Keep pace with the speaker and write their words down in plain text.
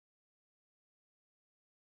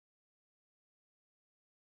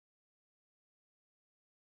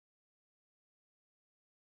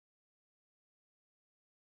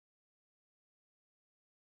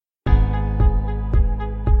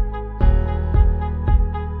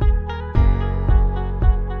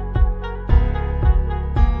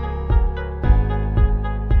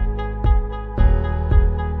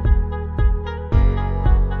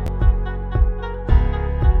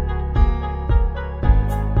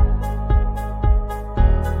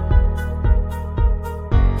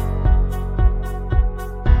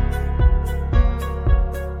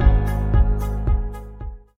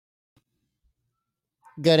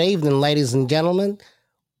Good evening, ladies and gentlemen.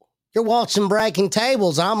 You're watching Breaking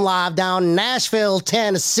Tables. I'm live down in Nashville,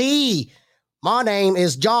 Tennessee. My name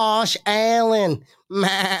is Josh Allen.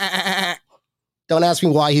 Don't ask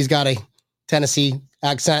me why he's got a Tennessee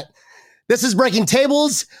accent. This is Breaking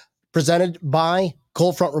Tables, presented by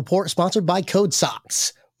Cold Front Report, sponsored by Code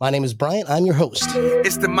Sox. My name is Brian. I'm your host.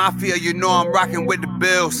 It's the Mafia, you know I'm rocking with the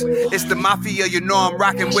Bills. It's the Mafia, you know I'm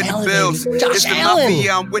rocking with the Bills. It's the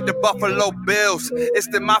Mafia, I'm with the Buffalo Bills. It's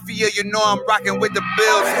the Mafia, you know I'm rocking with the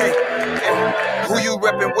Bills. Hey, who you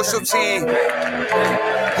reppin'? What's your team?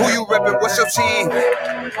 Who you reppin'? What's your team?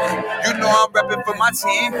 You know I'm reppin' for my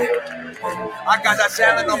team. I got that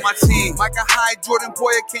Allen on my team. Like a high Jordan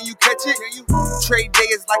Poyer, can you catch it? Trade day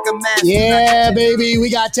is like a match. Yeah, baby.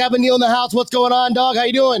 We got Tab and Neil in the house. What's going on, dog? How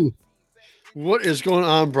you doing? What is going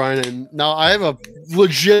on, Brian? And now I have a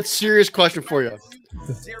legit, serious question for you.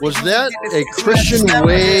 Was that a Christian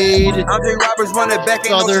Wade Andre Roberts running back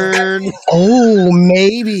Southern? Oh,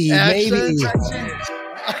 maybe. accent?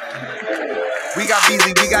 We got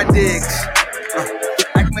Beasley, we got Diggs.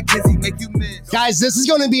 McKenzie make you miss. Guys, this is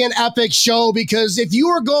going to be an epic show because if you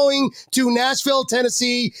are going to Nashville,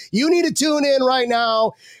 Tennessee, you need to tune in right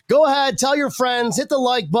now. Go ahead, tell your friends, hit the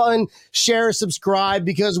like button, share, subscribe,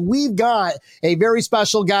 because we've got a very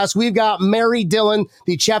special guest. We've got Mary Dillon,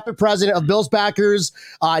 the chapter president of Bills Backers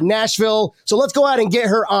Nashville. So let's go ahead and get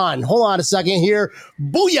her on. Hold on a second here.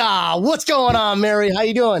 Booyah! What's going on, Mary? How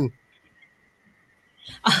you doing?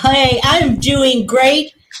 Hey, I'm doing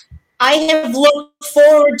great. I have looked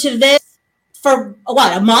forward to this for,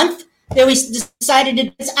 a month? That we decided to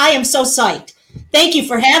do this. I am so psyched. Thank you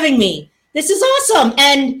for having me. This is awesome.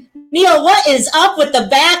 And, Neil, what is up with the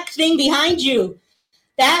back thing behind you?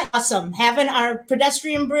 That's awesome. Having our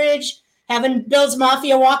pedestrian bridge, having Bills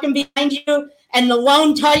Mafia walking behind you, and the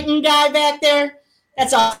lone Titan guy back there.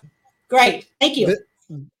 That's awesome. Great. Thank you.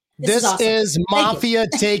 This awesome. is Mafia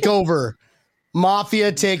Takeover.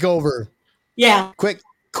 Mafia Takeover. Yeah.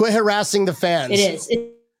 Quit harassing the fans. It is.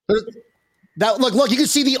 Look, you can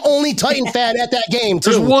see the only Titan fan at that game,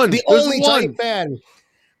 too. There's one. The There's only one. Titan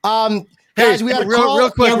fan. Guys, we got a real call.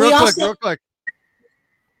 quick.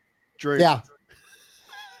 Drake. Yeah.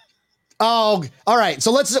 Oh, all right.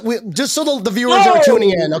 So just so the viewers are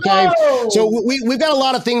tuning in, okay? So we've got a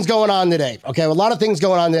lot of things going on today, okay? A lot of things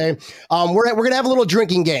going on today. We're going to have a little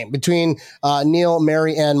drinking game between Neil,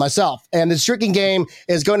 Mary, and myself. And this drinking game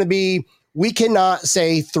is going to be, we cannot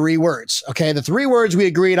say 3 words, okay? The 3 words we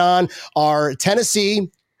agreed on are Tennessee,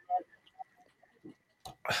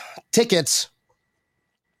 tickets,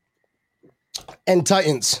 and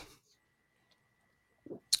Titans.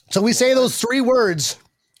 So we say those 3 words.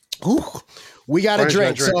 Ooh, we got a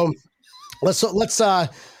drink. So let's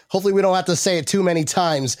hopefully we don't have to say it too many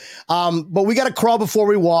times. But we got to crawl before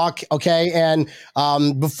we walk, okay? And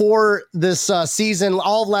before this season,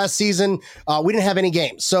 all of last season, we didn't have any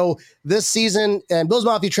games. So this season, and Bills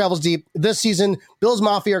Mafia travels deep. This season, Bills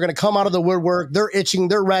Mafia are going to come out of the woodwork. They're itching.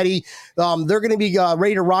 They're ready. They're going to be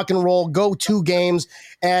ready to rock and roll, go 2 games.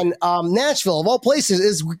 And Nashville, of all places,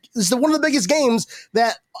 is one of the biggest games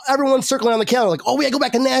that everyone's circling on the calendar. Like, oh, we got to go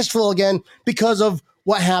back to Nashville again because of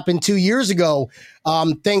what happened 2 years ago,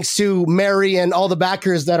 thanks to Mary and all the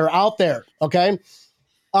backers that are out there, okay?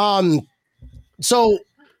 So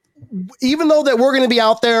even though that we're going to be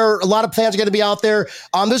out there, a lot of fans are going to be out there,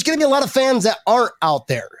 there's going to be a lot of fans that aren't out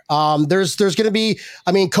there. There's going to be,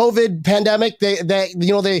 COVID pandemic, they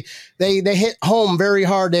hit home very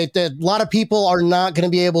hard. A lot of people are not going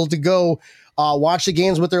to be able to go watch the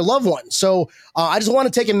games with their loved ones. So I just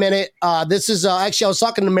want to take a minute. This is actually, I was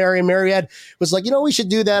talking to Mary, and Mary was like, we should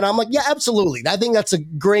do that. I'm like, yeah, absolutely. I think that's a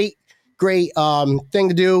great thing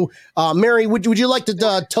to do. Mary, would you like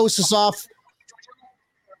to toast us off?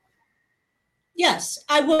 Yes,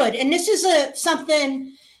 I would. And this is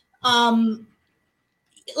something, sometimes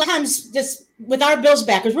this with our Bills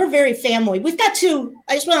backers, we're very family. We've got 2.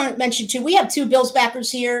 I just want to mention 2. We have 2 Bills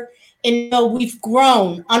backers here, and we've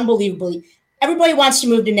grown unbelievably. Everybody wants to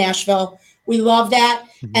move to Nashville. We love that.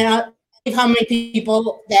 And how many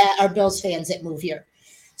people that are Bills fans that move here.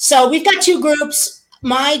 So we've got 2 groups.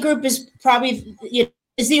 My group is probably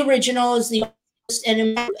is the original, is the oldest,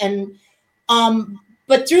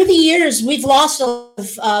 but through the years, we've lost a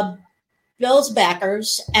lot of Bills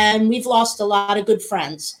backers, and we've lost a lot of good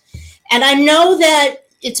friends. And I know that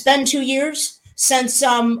it's been 2 years since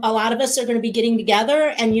a lot of us are going to be getting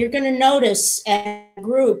together, and you're going to notice at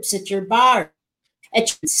groups, at your bar,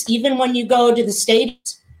 even when you go to the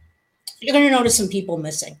stadiums, you're going to notice some people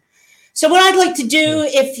missing. So what I'd like to do,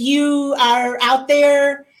 if you are out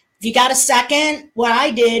there, if you got a second, what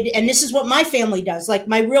I did, and this is what my family does, like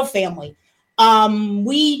my real family,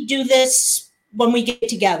 we do this when we get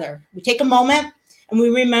together. We take a moment and we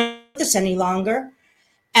remember this any longer,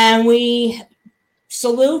 and we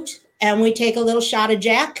salute and we take a little shot of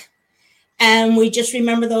Jack, and we just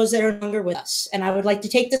remember those that are no longer with us. And I would like to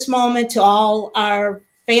take this moment to all our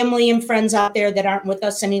family and friends out there that aren't with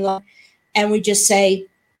us any longer, and we just say,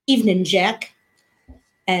 evening, Jack,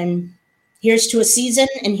 and here's to a season,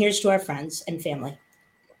 and here's to our friends and family.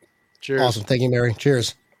 Cheers. Awesome. Thank you, Mary.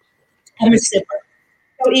 Cheers. I'm a sipper.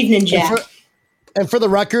 Good evening, Jack. And for the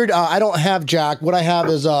record, I don't have Jack. What I have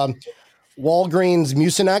is Walgreens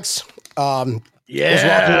Mucinex. Was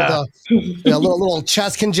walking with a little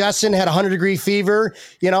chest congestion, had 100-degree fever.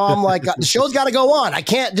 I'm like, the show's got to go on. I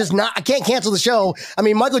can't cancel the show. I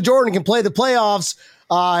mean, Michael Jordan can play the playoffs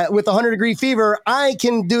with 100-degree fever. I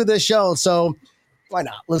can do this show. So why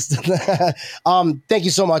not? Listen. Thank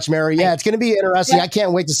you so much, Mary. Yeah, it's going to be interesting. I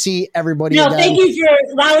can't wait to see everybody. No, again. Thank you for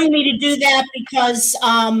allowing me to do that, because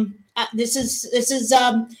this is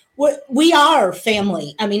we are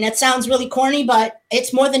family. I mean, that sounds really corny, but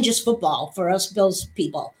it's more than just football for us Bills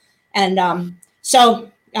people. And so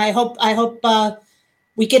I hope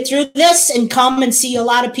we get through this and come and see a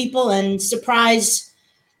lot of people, and surprised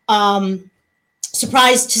to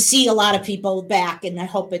see a lot of people back. And I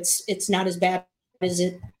hope it's not as bad as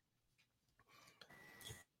it.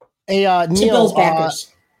 Hey, Neil, Bills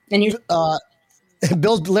Backers. And you.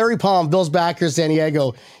 Larry Palm, Bills Backers, San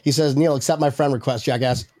Diego. He says, Neil, accept my friend request,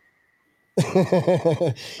 jackass.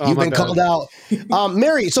 You've been called out.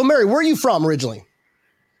 Mary, where are you from originally?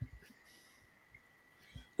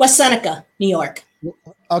 West Seneca, New York.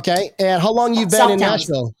 Okay. And how long you been in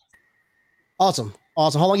Nashville? Awesome.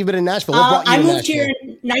 How long you been in Nashville? What brought you I to moved Nashville? here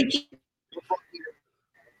in 19.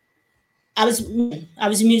 I was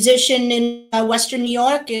a musician in Western New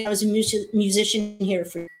York, and I was a musician here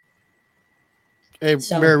for. Hey,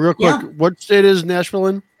 Mary, real quick, what state is Nashville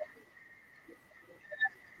in?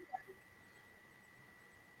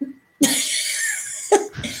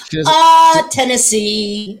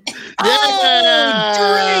 Tennessee.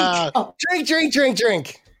 Yeah.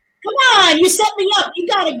 Drink. Come on, you set me up. You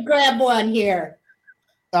got to grab one here.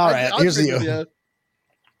 All right, here's the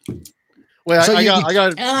you. Wait, So I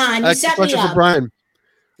got you set question me for up. Brian.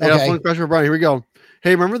 I got a Okay. fun question for Brian. Here we go.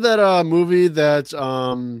 Hey, remember that movie that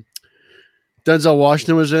Denzel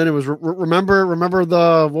Washington was in? It was remember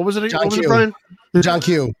the what was it? John What was Q. it, Brian? John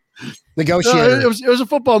Q. No, Negotiator. it was a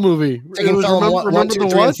football movie. Taking It was film remember 1, 2, the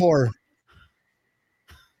 3, what? and 4.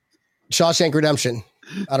 Shawshank Redemption.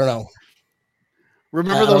 I don't know.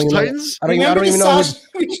 Remember those Titans? I don't even know.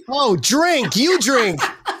 Oh, drink. You drink.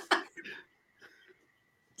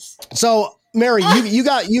 So, Mary, you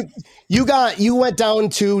went down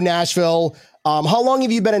to Nashville. How long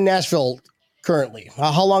have you been in Nashville currently?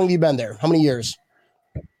 How long have you been there? How many years?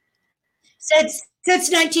 Since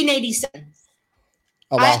 1987.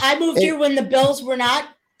 Oh, wow. I moved here when the Bills were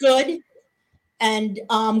not good, and then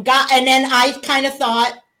I kind of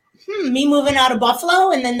thought, me moving out of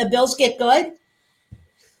Buffalo and then the Bills get good.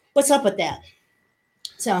 What's up with that?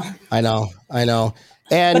 So I know. And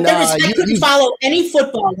but I couldn't follow any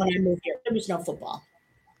football when I moved here. There was no football.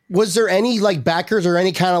 Was there any like backers or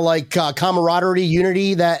any kind of like camaraderie,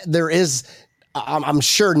 unity that there is? I'm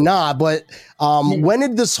sure not, but when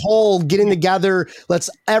did this whole getting together, let's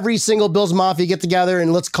every single Bills Mafia get together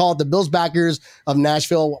and let's call it the Bills Backers of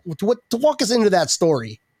Nashville, to walk us into that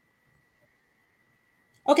story?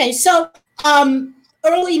 Okay, so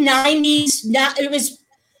early 90s, it was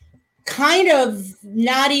kind of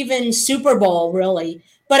not even Super Bowl really,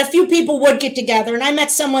 but a few people would get together, and I met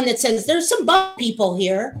someone that says, there's some Buck people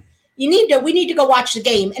here. We need to go watch the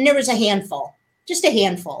game. And there was a handful, just a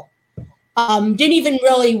handful. Didn't even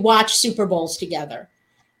really watch Super Bowls together.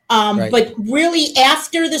 Right. But really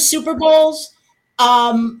after the Super Bowls,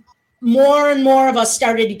 more and more of us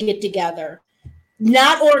started to get together.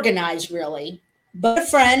 Not organized really, but a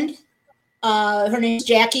friend, her name's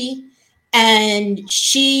Jackie, and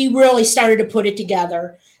she really started to put it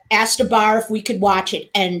together, asked a bar if we could watch it,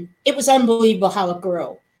 and it was unbelievable how it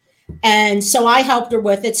grew. And so I helped her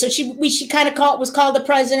with it. So she kind of was called the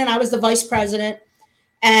president. I was the vice president.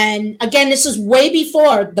 And again, this is way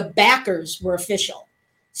before the backers were official.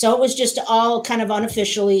 So it was just all kind of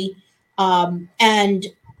unofficially. And then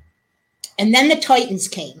the Titans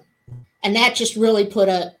came. And that just really put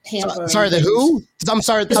a hamper. Sorry, the who? I'm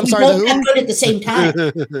sorry, the who? Good at the same time.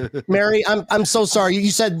 Mary, I'm so sorry.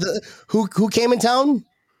 You said who came in town?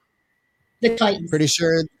 The Titans. Pretty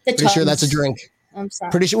sure that's a drink. I'm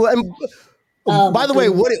sorry. Pretty sure. By the way,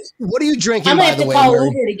 what are you drinking? I'm gonna have to call Mary?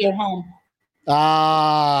 Uber to get home. Good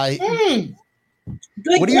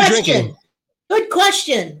what are you drinking? Good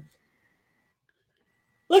question.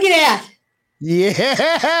 Look at that.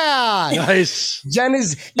 Yeah. Nice. Jen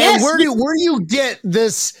is, Yes. and where do you get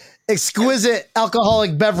this exquisite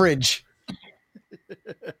alcoholic beverage?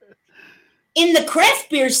 In the craft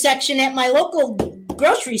beer section at my local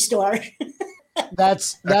grocery store.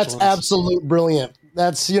 That's absolute brilliant.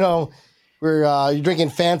 That's, where you're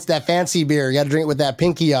drinking that fancy beer. You got to drink it with that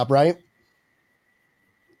pinky up, right?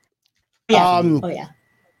 Yeah. Oh yeah.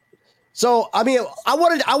 So, I mean, I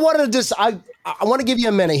want to give you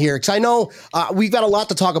a minute here because I know we've got a lot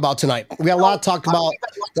to talk about tonight. We got a lot to talk about.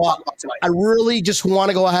 I really just want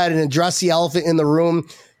to go ahead and address the elephant in the room.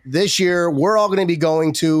 This year, we're all going to be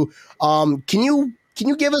going to. Can you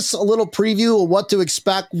give us a little preview of what to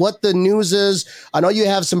expect, what the news is? I know you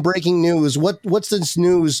have some breaking news. What's this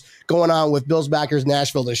news going on with Bills Backers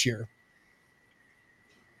Nashville this year?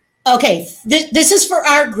 Okay, this is for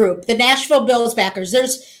our group, the Nashville Bills Backers.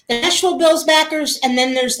 There's the Nashville Bills Backers, and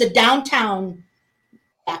then there's the downtown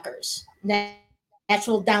Backers.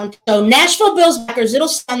 Nashville downtown. So Nashville Bills Backers, it'll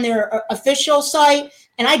stay on their official site,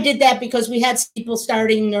 and I did that because we had people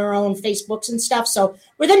starting their own Facebooks and stuff. So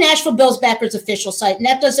we're the Nashville Bills Backers official site, and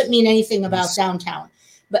that doesn't mean anything about downtown,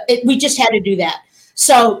 but we just had to do that.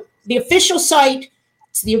 So the official site,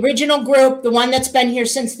 it's the original group, the one that's been here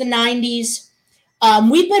since the 90s.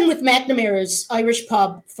 We've been with McNamara's Irish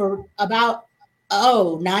Pub for about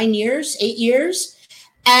 8 years.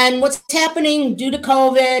 And what's happening due to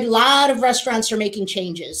COVID, a lot of restaurants are making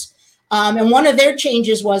changes. And one of their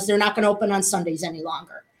changes was they're not going to open on Sundays any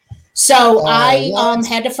longer. So I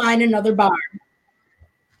had to find another bar.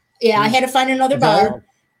 Yeah, I had to find another bar.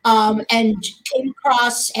 And came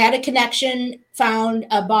across, had a connection, found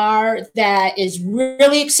a bar that is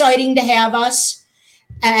really exciting to have us.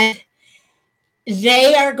 And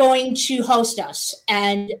they are going to host us,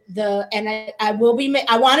 and I will be.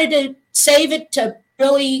 I wanted to save it to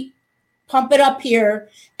really pump it up here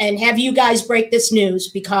and have you guys break this news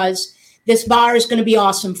because this bar is going to be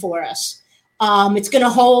awesome for us. It's going to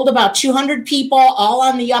hold about 200 people, all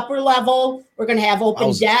on the upper level. We're going to have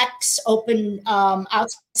open decks, open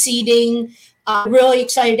outside seating. Really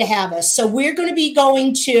excited to have us. So we're going to be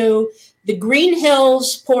going to the Green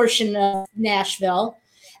Hills portion of Nashville.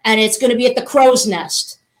 And it's going to be at the Crow's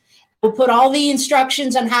Nest. We'll put all the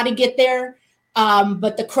instructions on how to get there.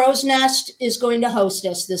 But the Crow's Nest is going to host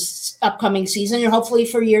us this upcoming season and hopefully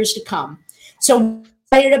for years to come. So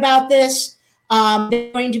excited about this.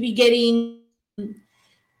 They're going to be getting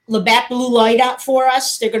Labatt Blue Light out for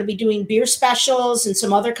us. They're going to be doing beer specials and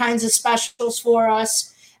some other kinds of specials for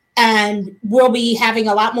us. And we'll be having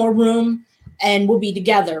a lot more room. And we'll be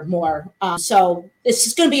together more. So this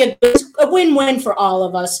is going to be a win-win for all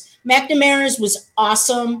of us. McNamara's was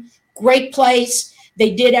awesome, great place.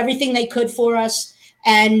 They did everything they could for us,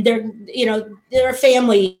 and they're a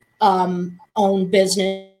family-owned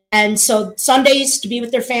business. And so Sundays to be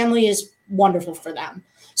with their family is wonderful for them.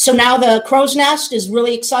 So now the Crow's Nest is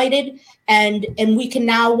really excited, and we can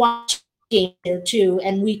now watch games there too,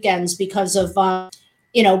 and weekends because of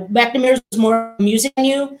McNamara's was more music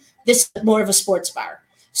venue. This is more of a sports bar.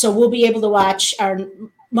 So we'll be able to watch our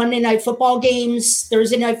Monday night football games,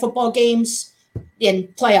 Thursday night football games,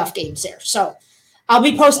 and playoff games there. So I'll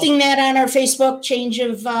be posting that on our Facebook, change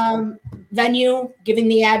of venue, giving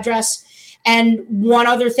the address. And one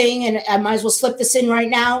other thing, and I might as well slip this in right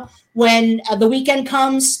now, when the weekend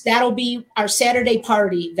comes, that'll be our Saturday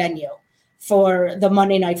party venue for the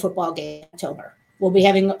Monday night football game in October. We'll be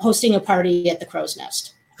hosting a party at the Crow's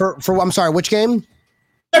Nest. For I'm sorry, which game?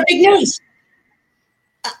 Big news.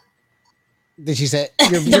 Did she say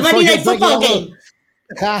the Monday night football game?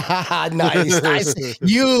 nice.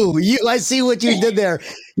 You. I see what you did there.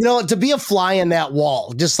 To be a fly in that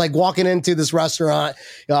wall, just like walking into this restaurant,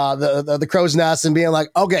 the Crow's Nest, and being like,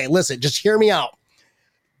 okay, listen, just hear me out.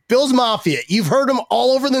 Bills Mafia, you've heard them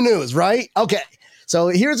all over the news, right? Okay, so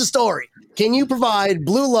here's the story. Can you provide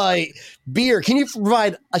blue light beer? Can you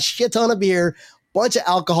provide a shit ton of beer? Bunch of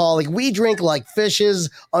alcohol. Like, we drink like fishes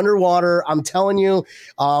underwater. I'm telling you,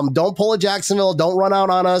 don't pull a Jacksonville. Don't run out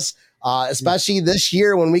on us, especially this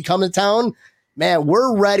year when we come to town. Man,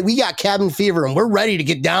 we're ready. We got cabin fever and we're ready to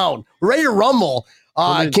get down. We're ready to rumble.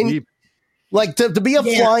 To be a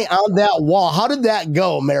fly on that wall. How did that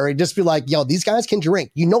go, Mary? Just be like, yo, these guys can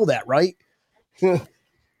drink. You know that, right?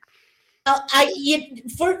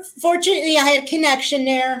 Fortunately, I had a connection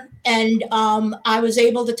there, and I was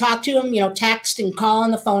able to talk to him, text and call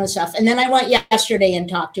on the phone and stuff. And then I went yesterday and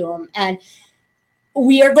talked to him, and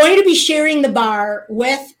we are going to be sharing the bar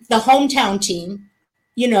with the hometown team.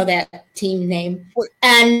 You know that team name.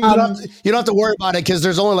 And you don't have to worry about it because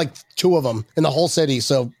there's only like 2 of them in the whole city,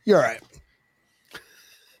 so you're all right.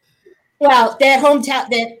 Well,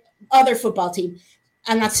 that other football team.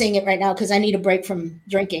 I'm not saying it right now because I need a break from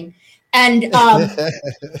drinking. And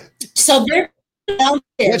so they're downstairs.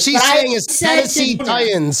 What she's saying is Tennessee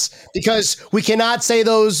Titans, because we cannot say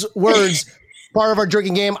those words part of our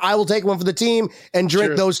drinking game. I will take one for the team and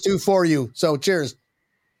drink those two for you. So cheers.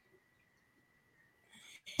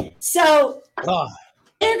 So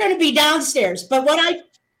they're going to be downstairs. But what I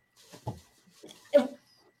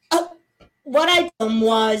told them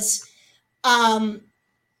was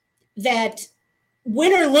that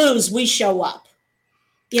win or lose, we show up.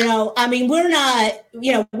 I mean, we're not,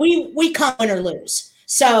 we come win or lose.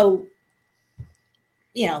 So,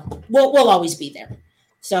 we'll always be there.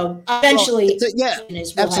 So eventually,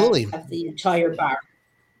 absolutely. Have the entire bar.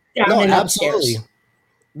 Absolutely.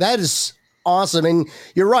 That is awesome. And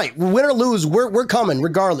you're right. Win or lose, we're coming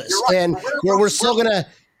regardless. Right. And we're still gonna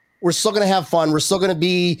have fun. We're still gonna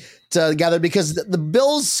be together because the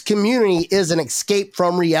Bills community is an escape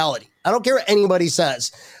from reality. I don't care what anybody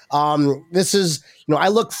says. This is, I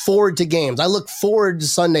look forward to games. I look forward to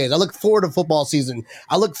Sundays. I look forward to football season.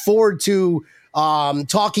 I look forward to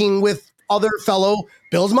talking with other fellow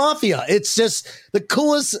Bills Mafia. It's just the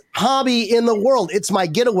coolest hobby in the world. It's my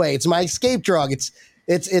getaway. It's my escape drug.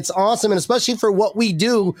 It's awesome. And especially for what we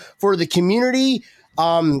do for the community.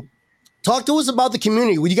 Talk to us about the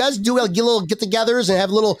community. Would you guys do little get-togethers and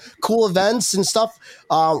have little cool events and stuff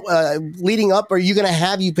leading up? Are you going to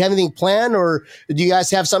have anything planned, or do you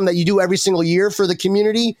guys have something that you do every single year for the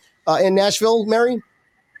community in Nashville, Mary?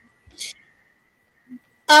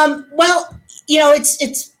 Well,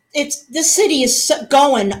 it's this city is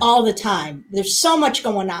going all the time. There's so much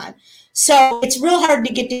going on, so it's real hard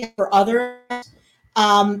to get to for others.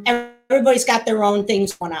 Everybody's got their own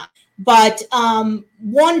things going on. But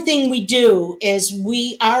one thing we do is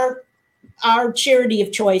our charity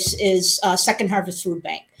of choice is Second Harvest Food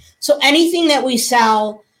Bank. So anything that we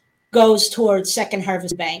sell goes towards Second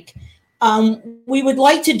Harvest Bank. We would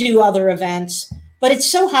like to do other events, but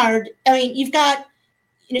it's so hard. I mean, you've got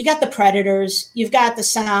the Predators, you've got the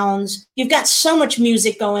Sounds, you've got so much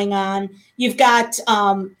music going on. You've got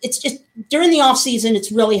it's just during the off season,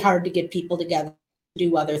 it's really hard to get people together to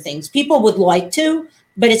do other things. People would like to,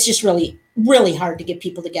 but it's just really, really hard to get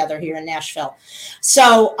people together here in Nashville.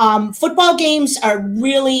 So football games are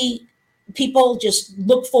really, people just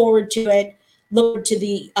look forward to it, look to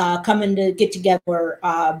the coming to get together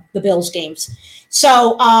the Bills games.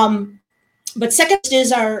 So, but Second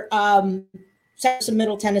is our, Second of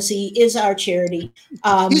Middle Tennessee is our charity.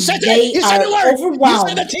 You said the overwhelmed.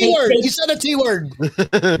 You said a T word.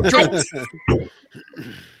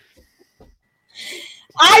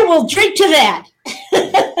 I will drink to that.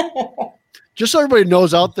 Just so everybody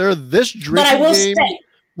knows out there, this drinking game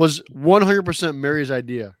was 100% Mary's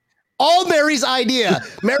idea. All Mary's idea.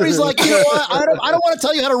 Mary's like, you know what? I don't want to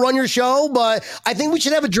tell you how to run your show, but I think we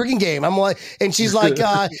should have a drinking game. I'm like, and she's like,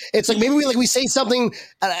 it's like maybe we say something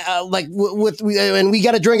and we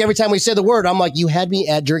got to drink every time we say the word. I'm like, you had me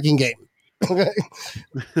at drinking game.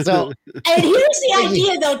 So, and here's the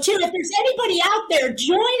idea, though, too. If there's anybody out there,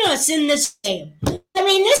 join us in this game. I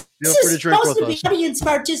mean, this is supposed to be audience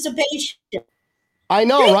participation. I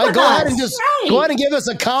know, right? Go ahead and go ahead and give us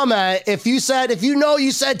a comment. If you said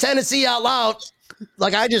Tennessee out loud,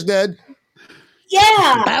 like I just did.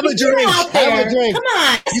 Yeah. Have a drink. Have a drink. Come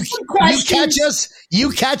on. You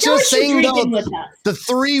catch us saying the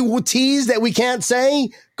three T's that we can't say.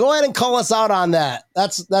 Go ahead and call us out on that.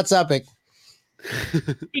 That's epic.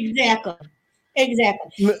 Exactly.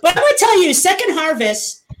 But I'm going to tell you, Second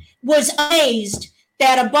Harvest was amazed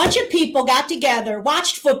that a bunch of people got together,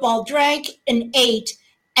 watched football, drank and ate,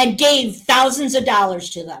 and gave thousands of dollars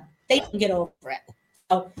to them. They didn't get over it.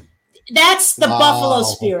 So that's the Buffalo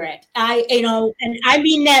spirit. And I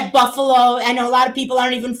mean that Buffalo. I know a lot of people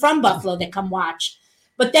aren't even from Buffalo that come watch,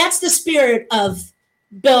 but that's the spirit of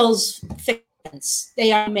Bills fans.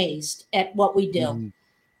 They are amazed at what we do.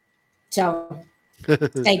 So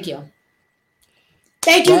thank you.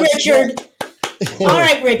 Thank you, Richard. All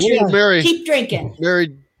right, Richard. Mary, keep drinking.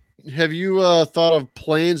 Mary, have you thought of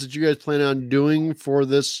plans that you guys plan on doing for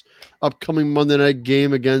this upcoming Monday night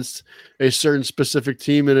game against a certain specific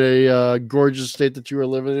team in a gorgeous state that you are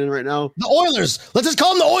living in right now? The Oilers. Let's just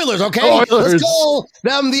call them the Oilers, okay? The Oilers. Let's call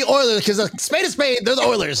them the Oilers because a spade is spade. They're the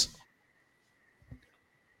Oilers.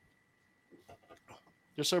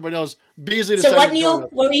 Just so everybody knows, Beasley. So what, Neil?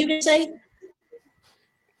 What were you going to say?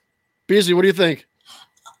 Beasley, what do you think?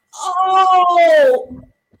 Oh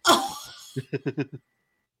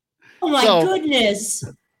my goodness.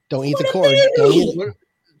 Don't eat the cord.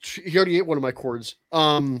 he already ate one of my cords. So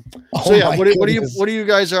Oh yeah, my what do goodness. you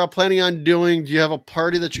guys are planning on doing? Do you have a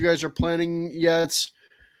party that you guys are planning yet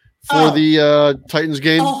for the Titans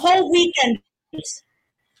game? A whole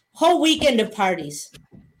weekend of parties.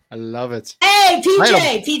 I love it. Hey,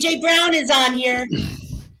 PJ Brown is on here.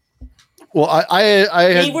 Well, I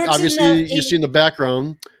had He works obviously you see in the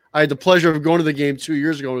background. I had the pleasure of going to the game 2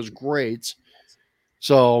 years ago. It was great.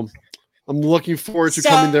 So I'm looking forward to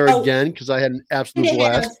coming there again because I had an absolute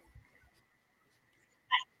blast.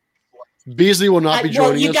 Beasley will not be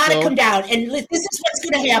joining us. You got to come down, and this is what's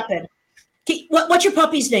going to happen. What's your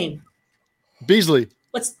puppy's name? Beasley.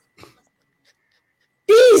 What's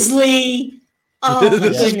Beasley? Oh,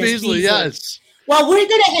 this is Beasley. Yes. Well, we're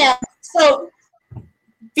going to have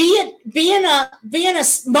being a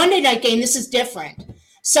Monday night game. This is different.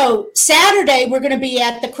 So Saturday we're going to be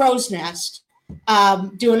at the Crow's Nest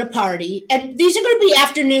doing a party, and these are going to be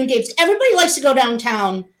afternoon games. Everybody likes to go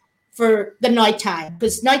downtown for the nighttime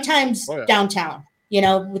because nighttime's downtown,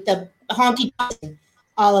 with the honky tonks and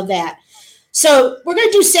all of that. So we're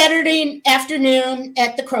going to do Saturday afternoon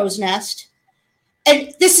at the Crow's Nest.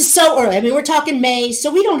 And this is so early. I mean, we're talking May,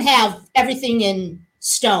 so we don't have everything in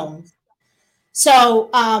stone. So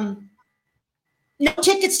no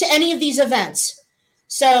tickets to any of these events.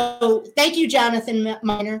 So thank you, Jonathan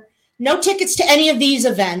Miner. No tickets to any of these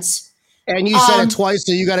events. And you said it twice,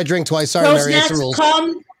 so you got to drink twice. Sorry, Mary, that's the rules.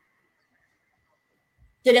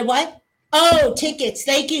 Did it what? Oh, tickets.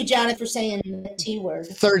 Thank you, Jonathan, for saying the T word.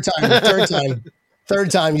 Third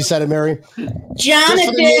time you said it, Mary.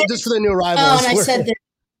 Jonathan. Just for the new arrivals. Oh, and I said that.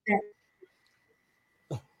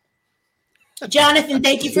 Jonathan,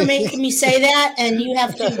 thank you for making me say that, and you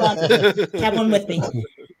have to have one with me.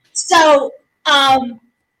 So,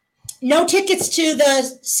 no tickets to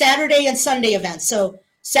the Saturday and Sunday events. So,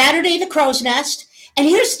 Saturday, the Crow's Nest. And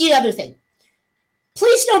here's the other thing.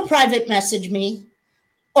 Please don't private message me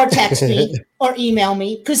or text me or email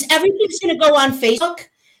me because everything's going to go on Facebook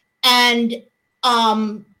and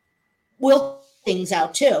we'll things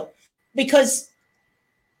out too. Because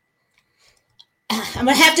I'm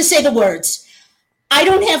going to have to say the words. I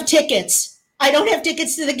don't have tickets. I don't have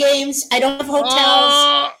tickets to the games. I don't have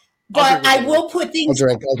hotels. But I will put things. I'll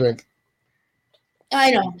drink.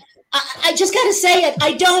 I know. I just got to say it.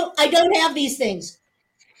 I don't have these things.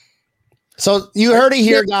 So you heard it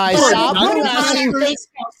here, guys.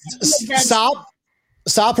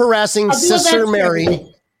 Stop harassing Sister Mary.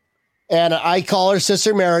 And I call her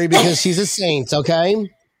Sister Mary because she's a saint, okay?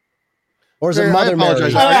 Or is it Mother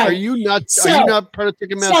Mary? Right. Are you not part of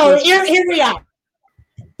Ticketmaster? So here we are.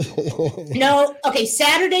 No, okay,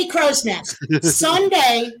 Saturday, Crow's Nest.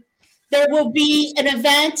 Sunday, there will be an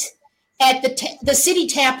event at the City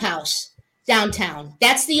Tap House downtown.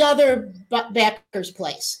 That's the other Backers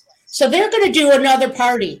place. So they're going to do another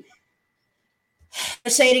party.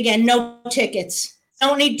 I'll say it again, no tickets.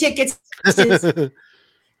 Don't need tickets.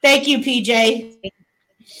 Thank you, PJ.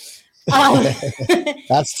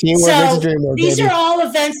 That's teamwork. So these are all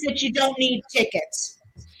events that you don't need tickets.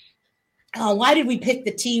 Oh, why did we pick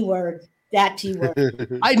the T word? That T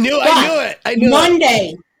word. I knew it.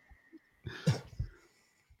 Monday.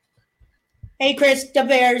 Hey, Chris, the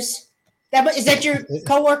Bears. Is that your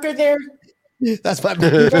coworker there? That's my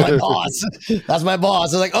boss. That's my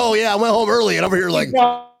boss. I was like, oh yeah, I went home early, and over here like,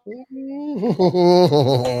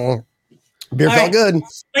 beer felt good.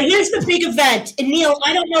 But here's the big event. And Neil,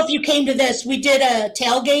 I don't know if you came to this. We did a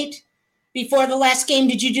tailgate before the last game.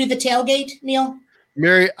 Did you do the tailgate, Neil?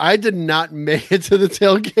 Mary, I did not make it to the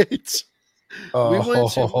tailgate. We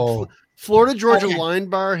went to Florida Georgia Line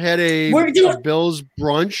Bar had a Bills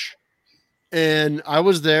brunch, and I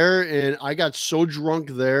was there, and I got so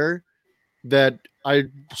drunk there that I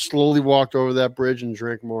slowly walked over that bridge and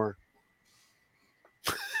drank more.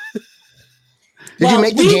 Did you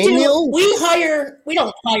make the game, Neil? We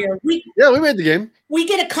don't hire. We made the game. We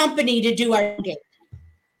get a company to do our game.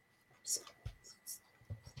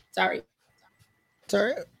 Sorry.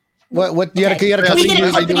 What you had a company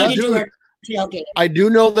to do our tailgate. I do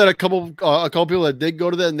know that a couple people that did go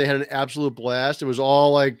to that, and they had an absolute blast. It was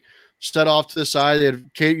all like set off to the side. They had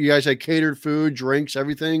you guys had catered food, drinks,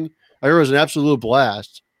 everything. I heard it was an absolute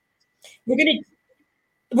blast.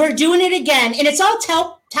 We're doing it again, and it's all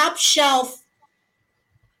top shelf.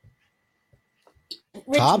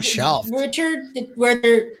 Top shelf, Richard.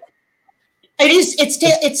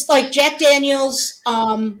 It's like Jack Daniel's.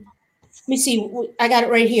 Let me see. I got it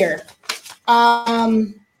right here.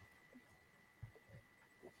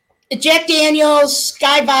 Jack Daniel's,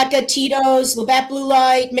 Sky Vodka, Tito's, Labatt Blue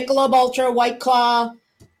Light, Michelob Ultra, White Claw,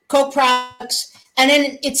 Coke products. And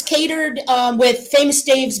then it's catered with Famous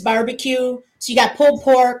Dave's Barbecue. So you got pulled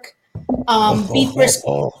pork, beef brisket,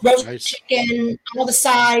 roast Nice. chicken, all the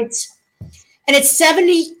sides. And it's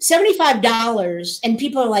 $75. And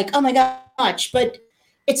people are like, oh my gosh, but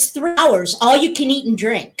it's 3 hours, all you can eat and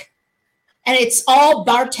drink. And it's all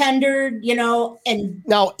bartendered, and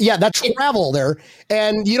now, yeah, that's travel there.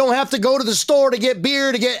 And you don't have to go to the store to get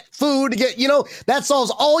beer, to get food, to get, that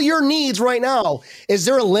solves all your needs right now. Is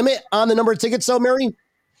there a limit on the number of tickets, though, Mary?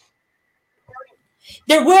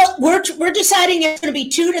 We're deciding it's going to be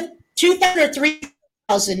 2,000 or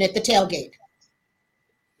 3,000 at the tailgate.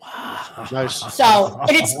 Wow. Nice. So,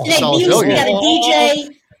 and it's music, we got a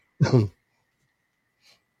DJ.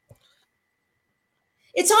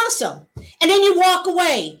 It's awesome. And then you walk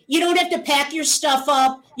away. You don't have to pack your stuff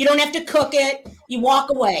up. You don't have to cook it. You walk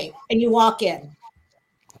away and you walk in.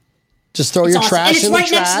 Just throw your trash in the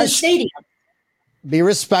trash. Next to the stadium. Be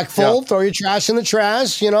respectful. Yeah. Throw your trash in the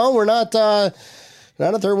trash. We're not a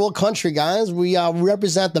third world country, guys. We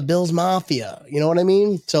represent the Bills Mafia. You know what I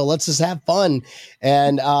mean? So let's just have fun.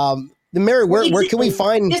 And Mary, where can we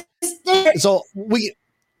find? So where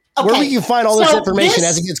we can find all this information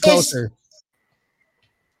as it gets closer?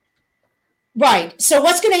 Right. So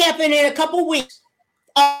what's going to happen in a couple weeks?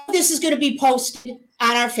 All this is going to be posted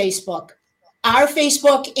on our Facebook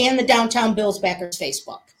and the Downtown Bills Backers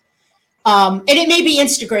Facebook. And it may be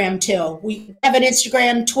Instagram too. We have an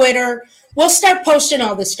Instagram, Twitter. We'll start posting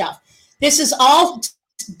all this stuff. This is all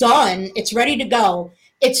done. It's ready to go.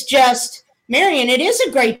 It's just, Marion, it is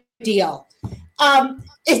a great deal.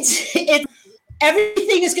 Everything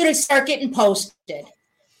is going to start getting posted.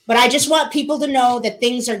 But I just want people to know that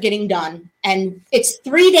things are getting done. And it's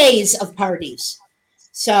 3 days of parties.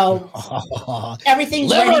 So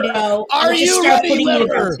everything's ready to go. Are you ready, putting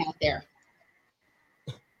Liver? Out there.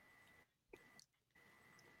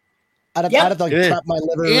 I'd have to prep my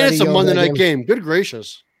liver. And it's a Monday night game. Good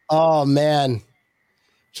gracious. Oh, man.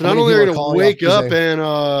 So not only are you going to wake up and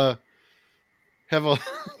have a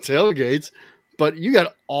tailgate, but you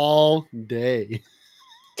got all day.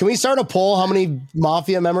 Can we start a poll? How many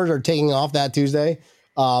Mafia members are taking off that Tuesday?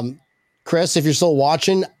 Chris, if you're still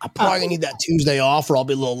watching, I'm probably going to need that Tuesday off or I'll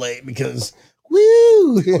be a little late because,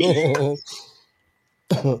 woo!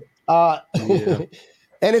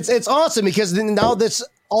 And it's awesome because now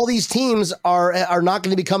all these teams are not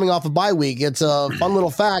going to be coming off a bye week. It's a fun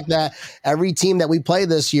little fact that every team that we play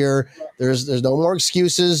this year, there's no more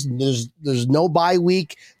excuses. There's no bye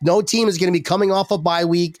week. No team is going to be coming off a bye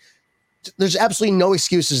week. There's absolutely no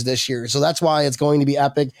excuses this year. So that's why it's going to be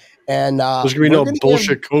epic. And there's going to be no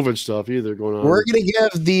bullshit COVID stuff either going on. We're going to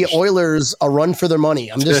give the Oilers a run for their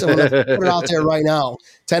money. I'm going to put it out there right now.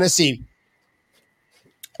 Tennessee.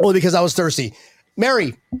 Only because I was thirsty.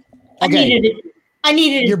 Mary. Okay. I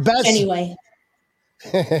needed your best anyway.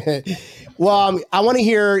 Well, I want to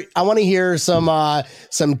hear some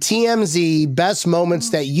TMZ best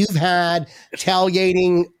moments that you've had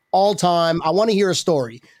tailgating all time. I want to hear a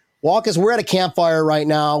story. Walk us. We're at a campfire right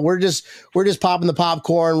now. We're just popping the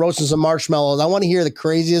popcorn, roasting some marshmallows. I want to hear the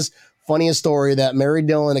craziest, funniest story that Mary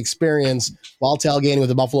Dillon experienced while tailgating with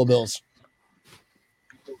the Buffalo Bills.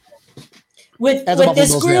 With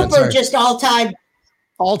this group or just all time?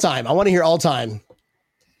 All time. I want to hear all time.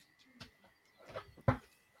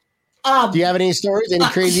 Do you have any stories? Any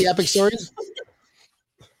crazy epic stories?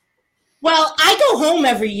 Well, I go home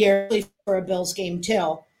every year for a Bills game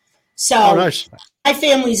too. So nice. My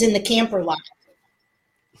family's in the camper lot.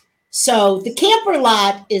 So the camper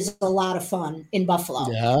lot is a lot of fun in Buffalo.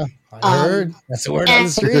 Yeah, I heard. That's the word on the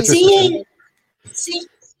street.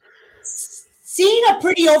 Seeing a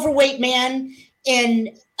pretty overweight man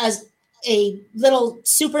in a little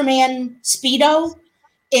Superman Speedo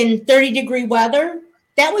in 30-degree weather,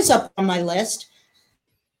 that was up on my list.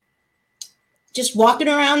 Just walking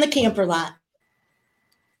around the camper lot.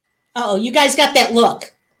 Oh, you guys got that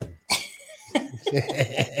look.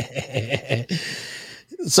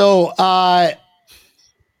 So,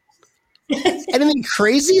 anything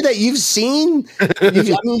crazy that you've seen?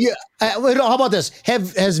 How about this?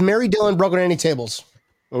 Has Mary Dillon broken any tables?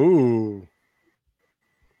 Ooh.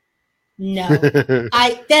 No.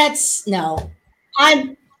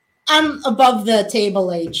 I'm above the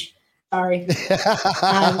table age. Sorry.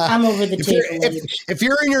 I'm over the table age.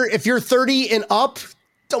 If you're 30 and up,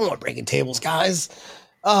 don't want breaking tables, guys.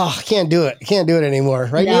 Oh, I can't do it. I can't do it anymore.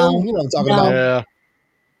 Right now, you know what I'm talking about. Yeah.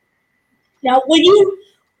 Now, when you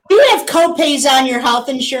have co-pays on your health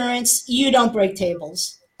insurance, you don't break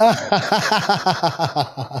tables. All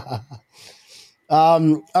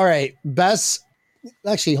right.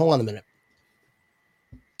 Actually, hold on a minute.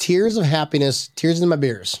 Tears of happiness, tears in my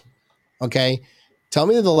beers. Okay. Tell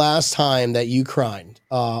me the last time that you cried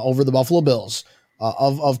over the Buffalo Bills,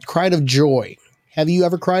 cried of joy. Have you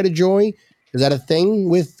ever cried of joy? Is that a thing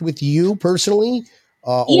with you personally?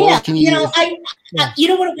 Yeah, you know what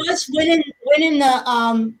it was? Winning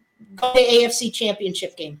the AFC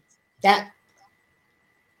Championship game. That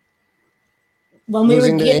when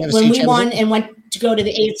we won and went to go to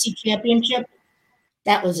the AFC Championship,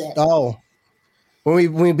 that was it. Oh,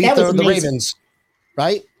 when we beat the Ravens,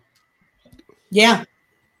 right? Yeah.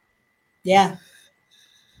 Yeah.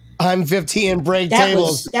 I'm 15 and break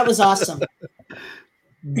tables. That was awesome.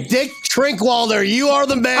 Dick Trinkwalder, you are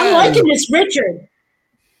the man. I'm liking this Richard.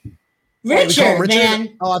 Richard,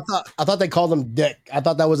 man. Oh, I thought they called him Dick. I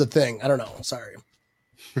thought that was a thing. I don't know. Sorry.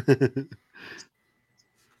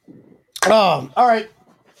 All right.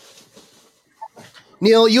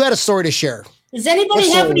 Neil, you had a story to share. Does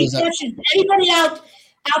anybody have any questions? Anybody out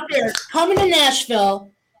there coming to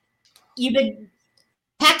Nashville? You've been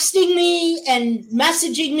texting me and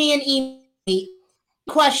messaging me and emailing me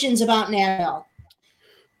questions about Nashville.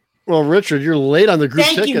 Well, Richard, you're late on the group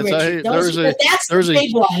tickets. You, Richard. There's a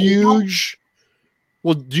huge.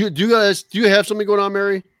 Well, do you have something going on,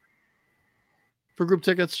 Mary, for group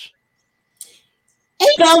tickets? Hey,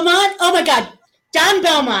 Belmont. Oh my God, Don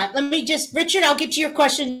Belmont. Richard, I'll get to your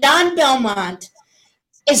question. Don Belmont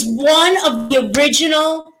is one of the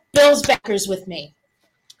original Bills backers with me.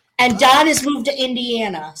 And Don has moved to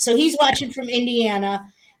Indiana. So he's watching from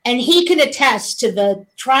Indiana, and he can attest to the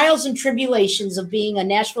trials and tribulations of being a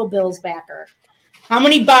Nashville Bills backer. How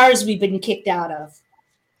many bars we've been kicked out of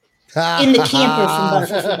in the camper from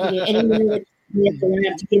Buffalo. And we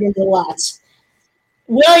have to get into lots.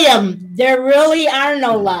 William, there really are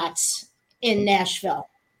no lots in Nashville.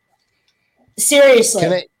 Seriously.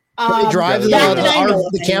 Can they drive the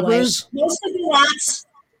campers? Anyway. Most of the lots.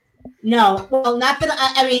 No, well, not that.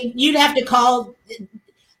 I mean, you'd have to call.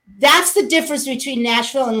 That's the difference between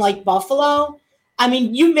Nashville and like Buffalo. I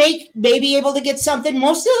mean, you may be able to get something.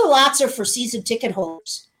 Most of the lots are for season ticket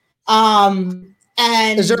holders. And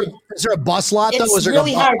is there a bus lot though? It's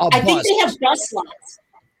really hard. I think they have bus lots.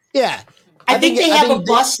 Yeah, I think they have a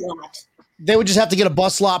bus lot. They would just have to get a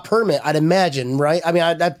bus lot permit, I'd imagine, right? I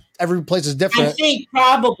mean, that every place is different. I think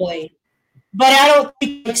probably, but I don't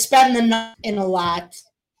think you spend the night in a lot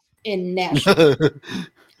in Nashville.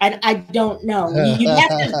 I don't know. You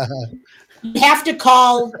have to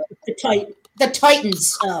call the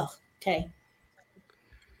Titans. Oh, okay.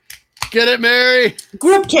 Get it, Mary.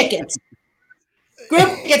 Group tickets.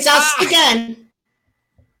 Us again.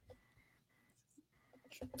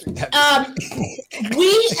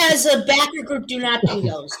 We as a backer group do not do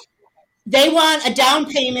those. They want a down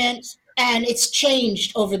payment, and it's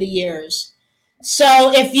changed over the years.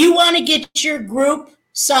 So if you want to get your group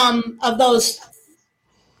some of those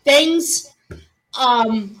things,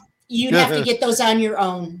 you'd have to get those on your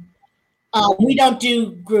own. We don't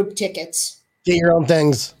do group tickets. Get your own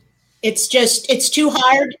things. It's too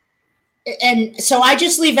hard. And so I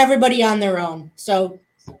just leave everybody on their own. So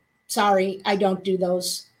sorry, I don't do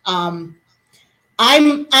those. I'm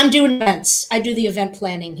doing events. I do the event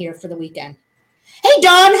planning here for the weekend. Hey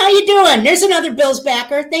Don, how you doing? There's another Bills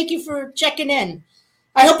backer. Thank you for checking in.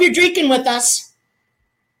 I hope you're drinking with us.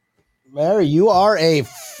 Mary, you are a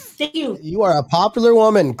popular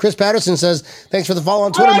woman. Chris Patterson says, thanks for the follow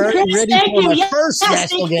on Twitter, Mary. Chris, ready thank for you. my first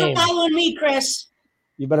national game. Thanks for following me, Chris.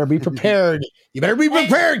 You better be prepared.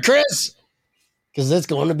 Chris, because it's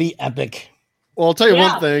going to be epic. Well, I'll tell you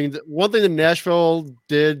one thing. One thing that Nashville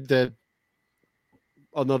did that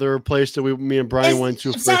another place that me and Brian went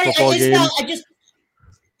to for a football game.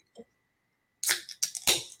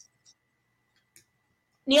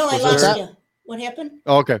 Neil, I lost you. What happened?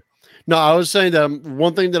 Oh, okay. No, I was saying that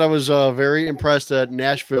one thing that I was very impressed that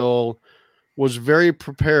Nashville was very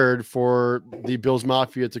prepared for the Bills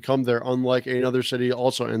Mafia to come there, unlike another city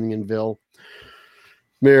also ending in Ville.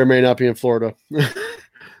 May or may not be in Florida.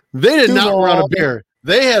 They did not run a beer.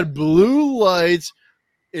 They had blue lights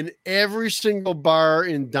in every single bar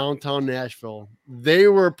in downtown Nashville. They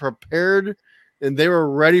were prepared and they were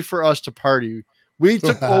ready for us to party. We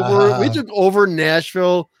took over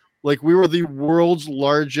Nashville like we were the world's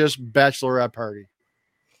largest bachelorette party.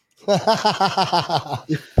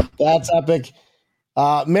 That's epic.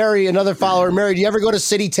 Mary, another follower. Mary, do you ever go to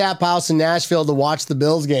City Tap House in Nashville to watch the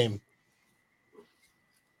Bills game?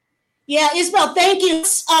 Yeah, Isabel, thank you.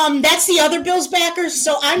 That's the other Bills backers,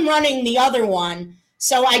 so I'm running the other one,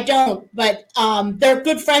 so I don't. But they're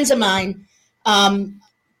good friends of mine,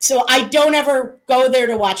 so I don't ever go there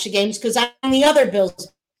to watch the games because I'm the other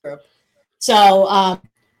Bills group. So,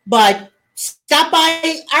 but stop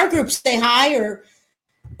by our group, say hi,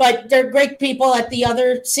 but they're great people at the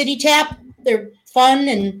other City Tap. They're fun,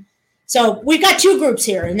 and so we've got two groups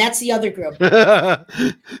here, and that's the other group. Have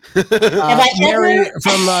I Mary ever?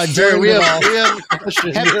 from Jerry, During we the have, Bell. we have a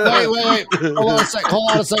question. Wait. Hold on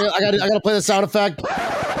a second. I gotta play the sound effect.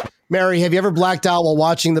 Mary, have you ever blacked out while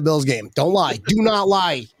watching the Bills game? Don't lie. Do not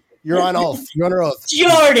lie. You're on oath. You're under oath.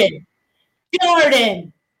 Jordan.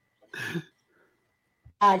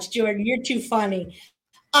 Gosh, Jordan, you're too funny.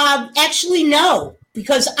 Actually, no,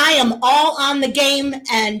 because I am all on the game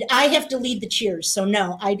and I have to lead the cheers. So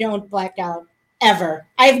no, I don't black out ever.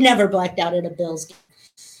 I've never blacked out at a Bills game.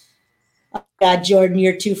 Oh, God, Jordan,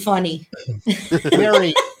 you're too funny.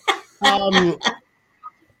 Mary,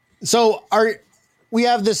 so we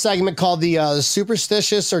have this segment called the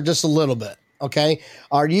superstitious or just a little bit. Okay.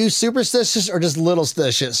 Are you superstitious or just little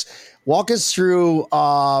stitious? Walk us through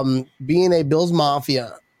being a Bills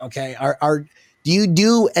Mafia. Okay. Do you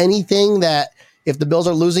do anything that if the Bills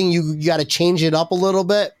are losing, you got to change it up a little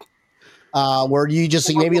bit? Where you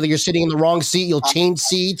just maybe you're sitting in the wrong seat, you'll change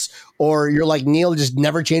seats, or you're like Neil, just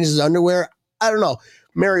never changes his underwear. I don't know.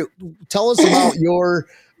 Mary, tell us about your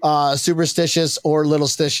superstitious or little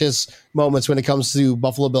stitious moments when it comes to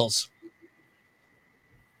Buffalo Bills.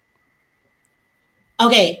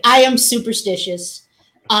 Okay, I am superstitious.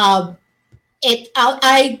 I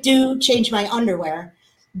do change my underwear,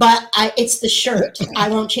 but it's the shirt. I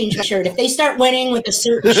won't change my shirt. If they start winning with a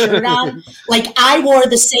certain shirt on, like I wore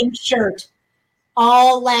the same shirt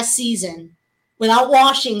all last season without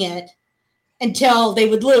washing it until they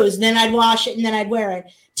would lose. And then I'd wash it and then I'd wear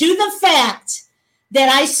it. To the fact that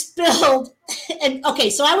I spilled, and okay,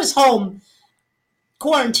 so I was home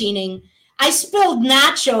quarantining. I spilled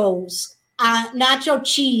nacho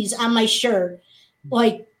cheese on my shirt,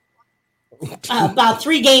 like about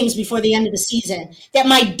 3 games before the end of the season, that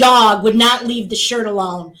my dog would not leave the shirt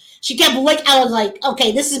alone. She kept licking. I was like,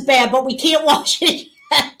 okay, this is bad, but we can't wash it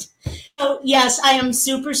yet. So yes, I am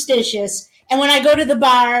superstitious. And when I go to the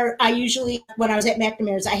bar, when I was at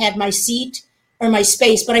McNamara's, I had my seat or my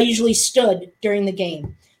space, but I usually stood during the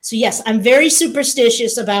game. So yes, I'm very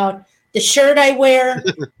superstitious about the shirt I wear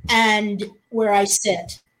and where I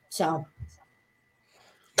sit. So,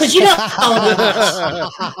 because you know how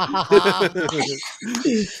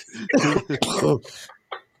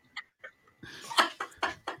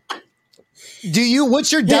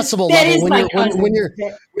what's your decibel level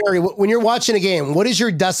when you're watching a game? What is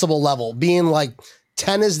your decibel level? Being like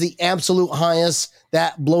 10 is the absolute highest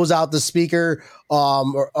that blows out the speaker,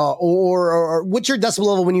 or what's your decibel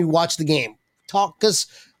level when you watch the game? Talk, because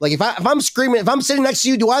like if I'm screaming, if I'm sitting next to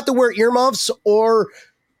you, do I have to wear earmuffs or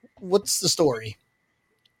what's the story?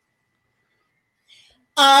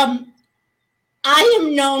 I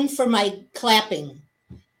am known for my clapping.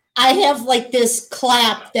 I have like this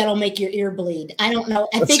clap that'll make your ear bleed. I don't know.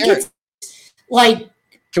 I think it's like.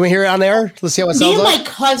 Can we hear it on there? Let's see how it sounds. Me and my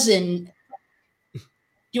cousin. Do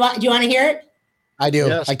you want to hear it? I do.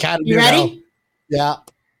 Yes. I kind of. You ready? Now.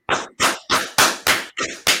 Yeah.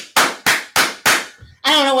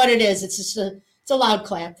 I don't know what it is. It's just it's a loud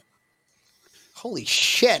clap. Holy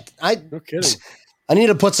shit! No kidding. I need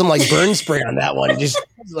to put some like burn spray on that one. Just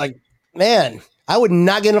like, man, I would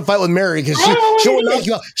not get in a fight with Mary because she'll knock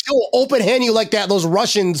you out. She'll open hand you like that. Those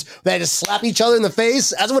Russians that just slap each other in the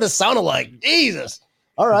face. That's what it sounded like. Jesus.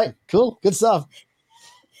 All right, cool, good stuff.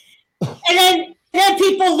 And then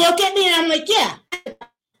people look at me and I'm like, yeah.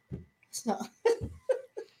 So.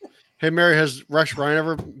 Hey, Mary, has Rex Ryan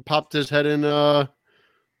ever popped his head in the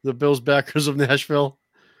Bills Backers of Nashville?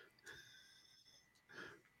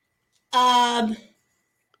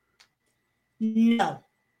 No,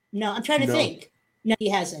 I'm trying to think. No, he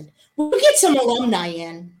hasn't. We get some alumni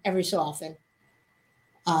in every so often.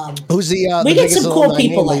 Who's the we get some cool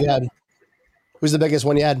people in. Who's the biggest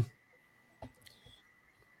one you had?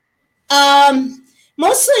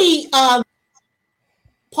 Mostly Paul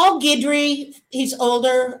Guidry. He's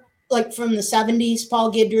older, like from the 70s.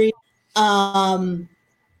 Paul Guidry.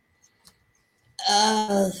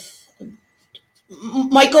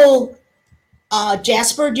 Michael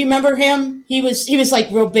Jasper, do you remember him? He was like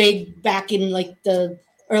real big back in like the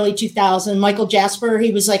early 2000s. Michael Jasper,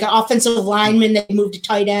 he was like an offensive lineman that moved to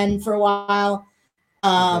tight end for a while.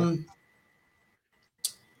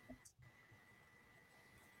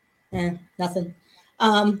 Nothing.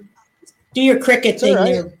 Do your cricket thing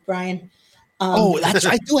there, Brian.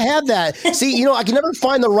 I do have that. See, I can never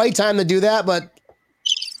find the right time to do that, but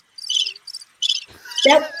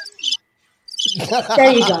there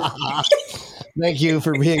you go. Thank you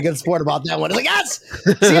for being a good sport about that one. It's like, yes.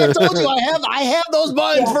 See, I told you I have those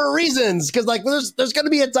buttons for reasons because like there's going to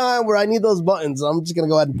be a time where I need those buttons. So I'm just going to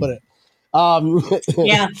go ahead and put it.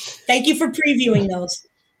 Yeah. Thank you for previewing those.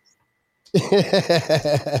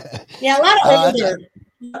 Yeah, a lot of older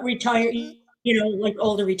retired, like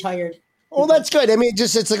older retired. Well, that's good. I mean,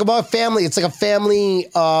 it's like about family. It's like a family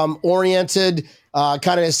oriented kind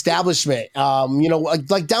of establishment.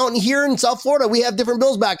 Like down here in South Florida, we have different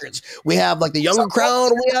Bills backers. We have like the younger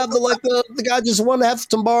crowd. We have the guy just want to have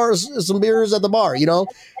some beers at the bar.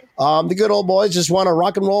 The good old boys just want to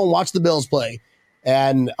rock and roll and watch the Bills play.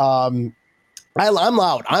 And I'm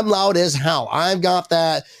loud. I'm loud as hell. I've got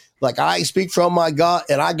that. Like I speak from my gut,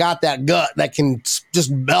 and I got that gut that can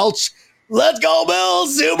just belch. Let's go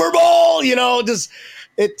Bills, Super Bowl.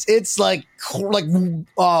 It's like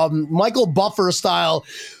Michael Buffer style.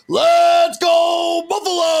 Let's go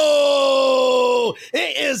Buffalo.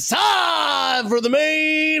 It is time for the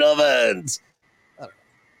main event.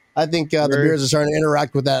 I think the Bears are starting to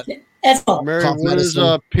interact with that. Mary, when is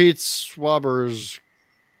Pete Swabber's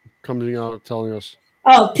coming out telling us?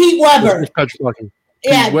 Oh, Pete Weber.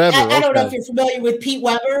 Pete Weber, I don't know if you're familiar with Pete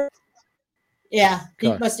Weber. Yeah,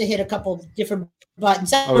 he must have hit a couple different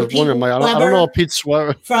buttons. I was wondering, I don't know Pete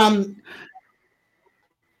Weber from.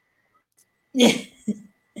 Yeah,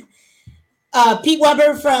 Pete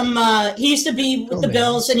Weber from. He used to be with the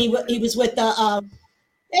Bills, and he was with the.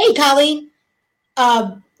 Hey, Colleen.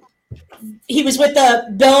 He was with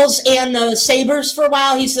the Bills and the Sabres for a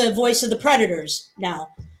while. He's the voice of the Predators now.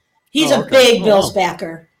 He's a big Bills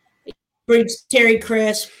backer. Briggs, Terry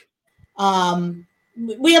Crisp.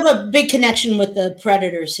 We have a big connection with the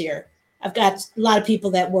Predators here. I've got a lot of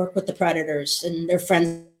people that work with the Predators and they're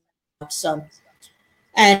friends. So,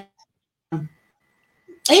 and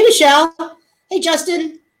hey, Michelle. Hey,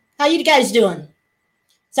 Justin. How you guys doing?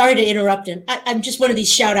 Sorry to interrupt. I'm just one of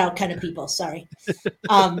these shout out kind of people. Sorry.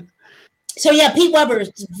 So yeah, Pete Weber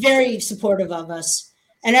is very supportive of us,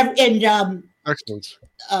 and excellent.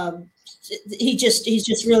 He's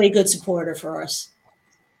just really a good supporter for us.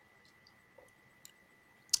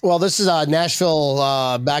 Well, this is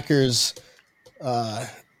Nashville Backers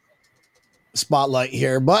spotlight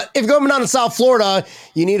here. But if you're going down to South Florida,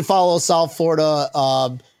 you need to follow South Florida.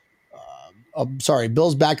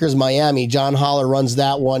 Bills Backers Miami. John Holler runs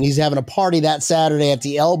that one. He's having a party that Saturday at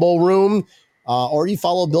the Elbow Room. Or you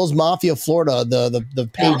follow Bills Mafia Florida, the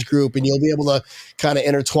page group, and you'll be able to kind of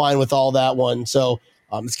intertwine with all that one. So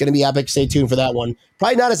it's going to be epic. Stay tuned for that one.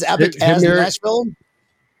 Probably not as epic as Nashville.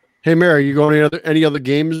 Hey, Mary, you going to any other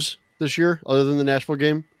games this year other than the Nashville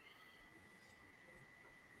game?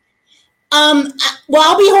 Well,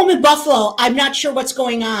 I'll be home in Buffalo. I'm not sure what's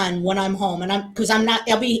going on when I'm home, and I'll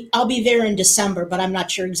be there in December, but I'm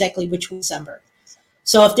not sure exactly which December.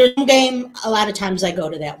 So if there's a game, a lot of times I go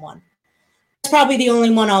to that one. That's probably the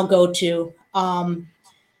only one I'll go to.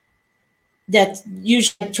 That's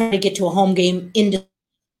usually I try to get to a home game in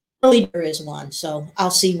early. There is one, so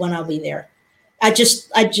I'll see when I'll be there. I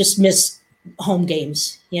just miss home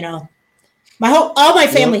games. All my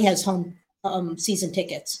family has home season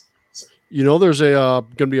tickets. There's going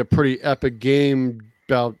to be a pretty epic game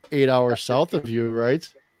about 8 hours south of you, right?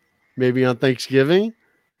 Maybe on Thanksgiving.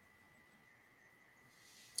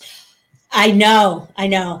 I know.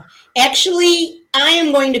 Actually, I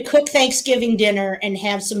am going to cook Thanksgiving dinner and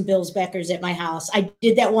have some Bills backers at my house. I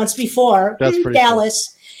did that once before in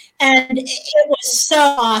Dallas, and it was so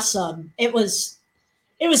awesome. It was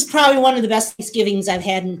probably one of the best Thanksgivings I've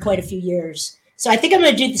had in quite a few years. So I think I'm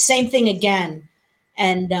going to do the same thing again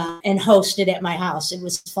and host it at my house. It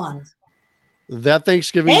was fun. That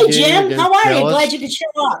Thanksgiving. Hey, Jim, how are you? Glad you could show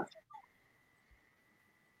up.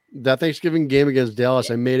 That Thanksgiving game against Dallas,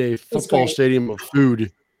 I made a football stadium of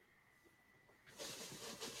food.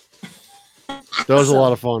 That was a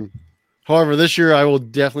lot of fun. However, this year I will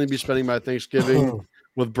definitely be spending my Thanksgiving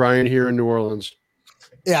with Brian here in New Orleans.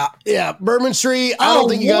 Yeah. Bourbon Street, I don't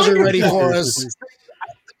think you guys are ready for us.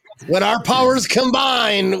 When our powers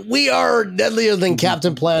combine, we are deadlier than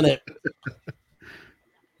Captain Planet.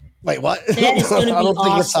 Wait, what? That is going to be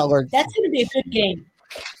awesome. That's going to be a good game.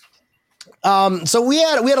 So we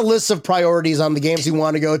had a list of priorities on the games we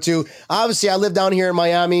want to go to. Obviously, I live down here in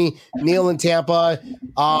Miami, Neil in Tampa,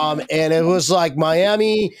 and it was like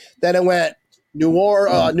Miami. Then it went New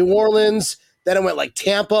Orleans. Then it went like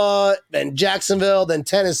Tampa, then Jacksonville, then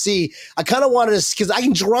Tennessee. I kind of wanted to, because I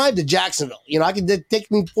can drive to Jacksonville. I can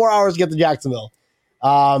take me 4 hours to get to Jacksonville.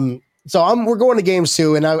 So we're going to games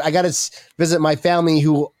too, and I got to visit my family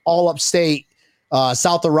who all upstate,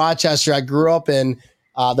 south of Rochester. I grew up in.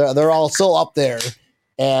 They're all still up there,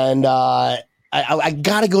 and I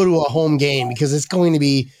got to go to a home game because it's going to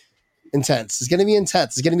be intense. It's going to be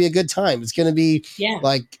intense. It's going to be a good time. It's going to be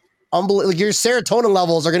like unbelievable. Like your serotonin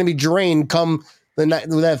levels are going to be drained come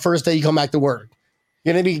that first day you come back to work.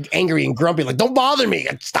 You're going to be angry and grumpy, like, don't bother me.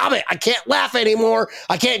 Stop it. I can't laugh anymore.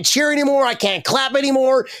 I can't cheer anymore. I can't clap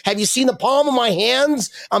anymore. Have you seen the palm of my hands?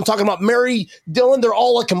 I'm talking about Mary Dillon. They're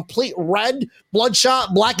all a complete red,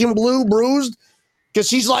 bloodshot, black and blue, bruised. Because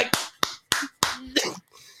she's like,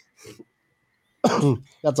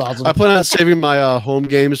 that's awesome. I plan on saving my home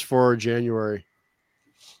games for January.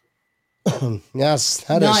 Yes,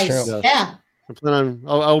 that is true. Yeah. I plan on.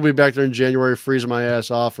 I'll be back there in January, freezing my ass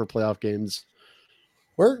off for playoff games.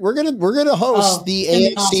 We're gonna host the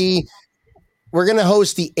AFC. Awesome. We're gonna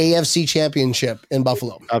host the AFC Championship in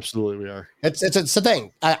Buffalo. Absolutely, we are. It's a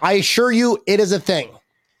thing. I assure you, it is a thing.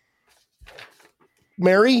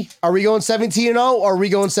 Mary, are we going 17-0 or are we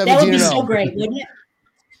going 17-0? That would be so great, wouldn't it?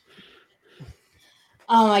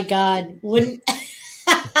 Oh my God, wouldn't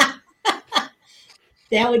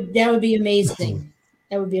that would be amazing.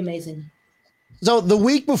 That would be amazing. So the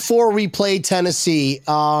week before we play Tennessee,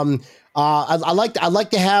 I like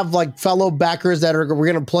to have like fellow backers that we're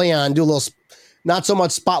going to play on, do a little, not so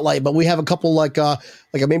much spotlight, but we have a couple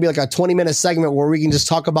maybe a 20-minute segment where we can just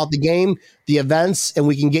talk about the game, the events, and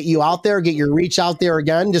we can get you out there, get your reach out there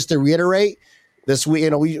again. Just to reiterate, this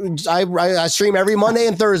week, I stream every Monday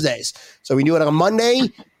and Thursdays, so we do it on Monday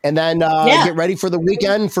and then get ready for the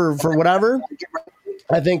weekend for whatever.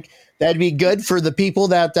 I think that'd be good for the people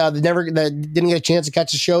that didn't get a chance to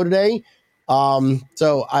catch the show today.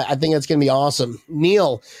 So I think that's going to be awesome.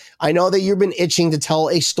 Neil, I know that you've been itching to tell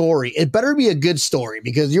a story. It better be a good story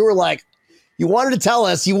because you were like, you wanted to tell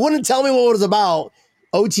us, you wouldn't tell me what it was about.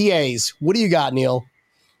 OTAs. What do you got, Neil?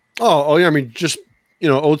 Oh yeah. I mean, just,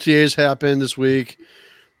 OTAs happened this week.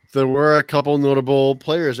 There were a couple notable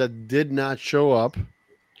players that did not show up.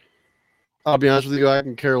 I'll be honest with you, I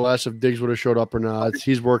can care less if Diggs would have showed up or not.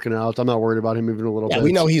 He's working out. I'm not worried about him even a little bit.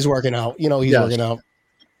 We know he's working out. Working out.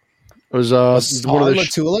 It was one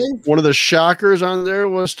of the shockers on there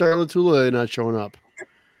was Star Latulippe not showing up.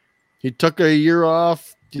 He took a year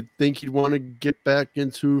off. You'd think he'd want to get back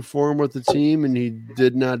into form with the team, and he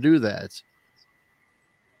did not do that.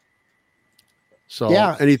 So,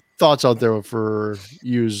 any thoughts out there for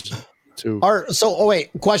use too?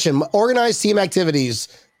 Question. Organized team activities.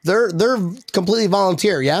 They're completely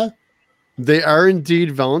volunteer, yeah? They are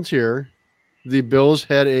indeed volunteer. The Bills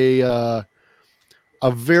had a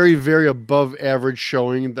very, very above average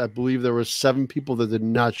showing. I believe there were 7 people that did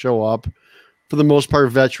not show up. For the most part,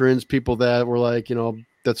 veterans, people that were like,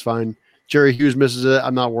 that's fine. Jerry Hughes misses it.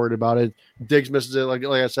 I'm not worried about it. Diggs misses it. Like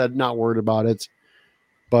I said, not worried about it.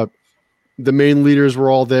 But the main leaders were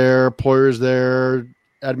all there. Poyer's there.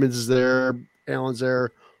 Edmonds is there. Allen's there.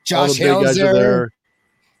 Josh all the big guys there. Are there.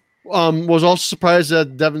 Was also surprised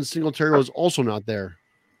that Devin Singletary was also not there.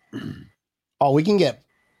 We can get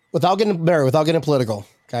without getting political,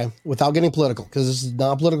 okay? Without getting political, because this is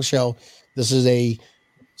not a political show. This is a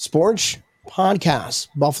sports podcast,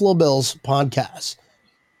 Buffalo Bills podcast.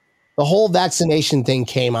 The whole vaccination thing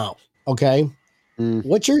came out, okay? I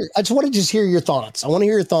just want to hear your thoughts. I want to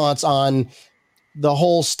hear your thoughts on the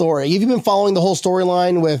whole story. Have you been following the whole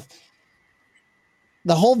storyline with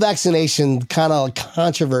the whole vaccination kind of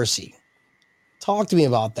controversy? Talk to me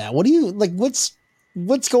about that. What do you like? What's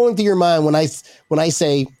going through your mind when I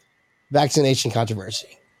say vaccination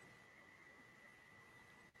controversy?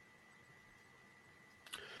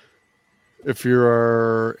 If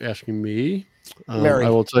you're asking me, Mary, I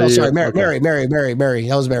will tell you. Sorry, Mary, okay. Mary.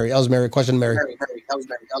 That was Mary. Question, Mary.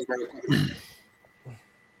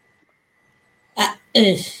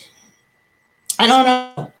 I don't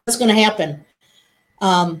know what's going to happen.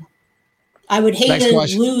 I would hate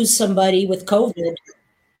to lose somebody with COVID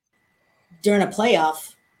during a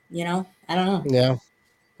playoff. I don't know. Yeah,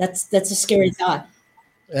 that's a scary thought.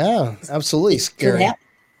 Yeah, absolutely scary.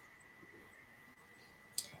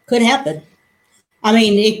 Could happen. I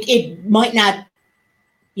mean, it might not,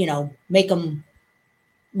 make them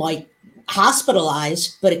like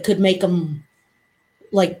hospitalized, but it could make them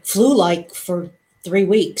like flu-like for 3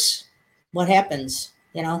 weeks. What happens?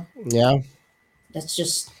 Yeah. That's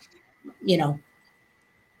just,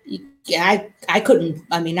 I couldn't,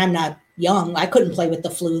 I'm not young. I couldn't play with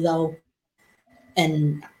the flu though.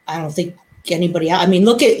 And I don't think anybody,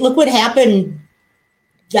 look what happened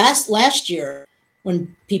last year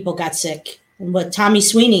when people got sick. And what Tommy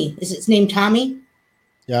Sweeney, is his name Tommy?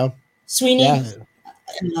 Yeah. Sweeney.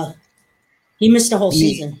 Yeah. He missed a whole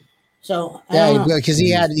season. So because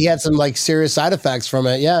he had some like serious side effects from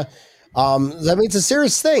it. Yeah. It's a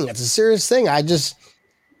serious thing. I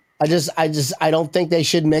don't think they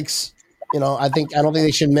should mix, I don't think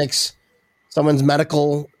they should mix someone's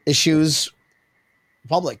medical issues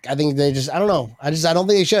public. I think they I don't know. I don't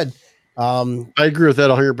think they should. I agree with that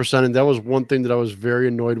 100%. And that was one thing that I was very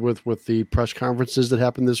annoyed with the press conferences that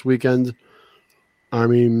happened this weekend. I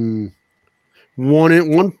mean,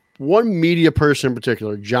 one media person in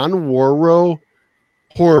particular, John Warrow,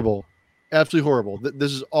 horrible, absolutely horrible.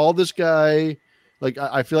 This is all this guy. Like,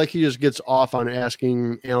 I feel like he just gets off on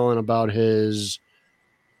asking Allen about his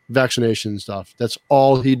vaccination stuff. That's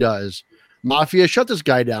all he does. Mafia, shut this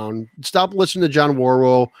guy down. Stop listening to John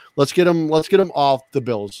Warrow. Let's get him off the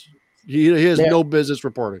Bills. He has no business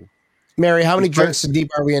reporting. Mary, how many drinks deep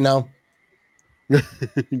are we in now?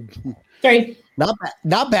 3.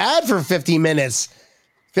 Not bad for 50 minutes.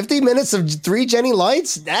 50 minutes of 3 Jenny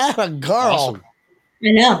Lights? That a girl. Awesome.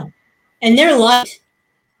 I know. And they're light.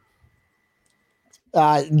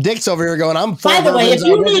 Dick's over here going, I'm By the way,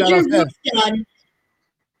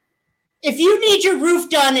 if you need your roof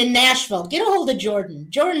done in Nashville, get a hold of Jordan.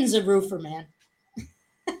 Jordan's a roofer, man.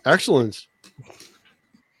 Excellent.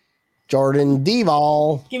 Jordan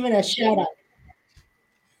Deval. Give it a shout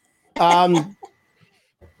out.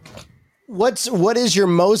 What is your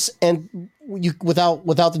most, and you without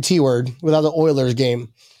the T word, without the Oilers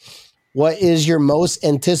game, what is your most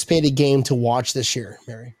anticipated game to watch this year,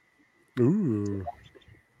 Mary? Ooh.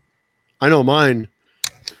 I know mine.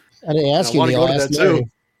 I didn't ask you. I want to go to that too.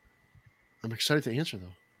 I'm excited to answer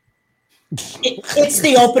though. It's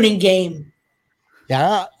the opening game.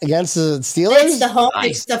 Yeah, against the Steelers. It's the home.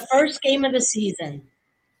 Nice. It's the first game of the season.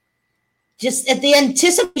 Just at the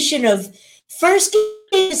anticipation of first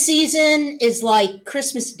game of the season is like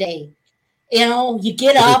Christmas Day. You know, you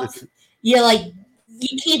get up, you're like,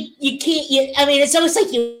 you can't. I mean, it's almost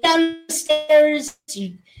like you go downstairs,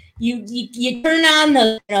 you turn on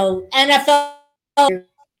the NFL.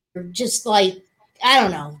 Just like, I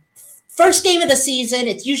don't know. First game of the season.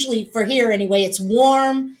 It's usually for here anyway. It's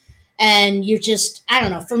warm. And you're just, I don't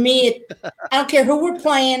know. For me, I don't care who we're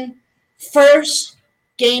playing. First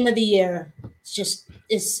game of the year, it's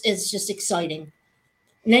just exciting.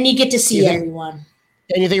 And then you get to see everyone.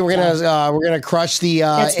 And you think we're gonna crush the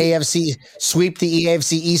AFC, sweep the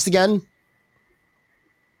AFC East again,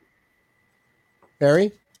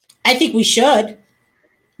 Barry? I think we should.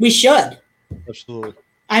 We should. Absolutely.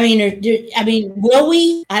 I mean, will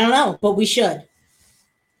we? I don't know, but we should.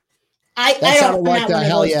 That sounded like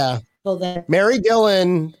hell yeah. Mary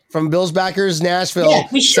Dillon from Bills Backers Nashville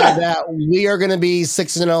said that we are going to be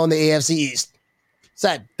 6-0 in the AFC East.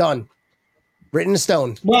 Said, done. Written in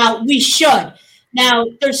stone. Well, we should. Now,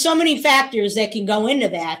 there's so many factors that can go into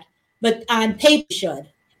that, but on paper, we should.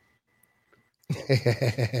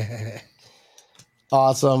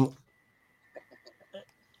 Awesome.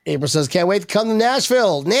 April says, can't wait to come to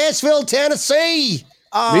Nashville. Nashville, Tennessee.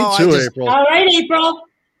 Me too, April. All right, April.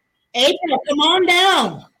 April, come on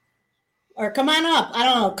down. Or come on up. I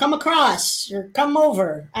don't know. Come across or come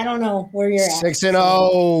over. I don't know where you're at.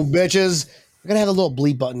 6-0, bitches. We're going to have a little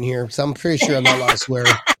bleep button here because I'm pretty sure I'm not allowed to swear.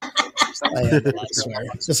 I am allowed to swear.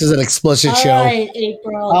 This is an explicit show. All right,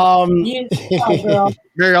 April. Girl.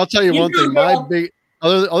 Mary, I'll tell you one thing. My big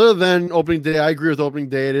other than opening day, I agree with opening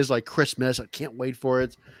day. It is like Christmas. I can't wait for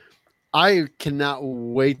it. I cannot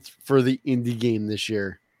wait for the Indy game this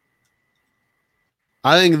year.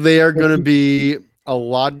 I think they are going to be a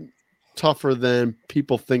lot tougher than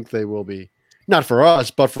people think they will be. Not for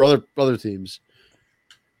us, but for other teams.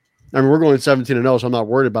 I mean, we're going 17-0, so I'm not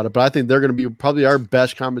worried about it. But I think they're going to be probably our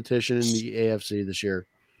best competition in the AFC this year.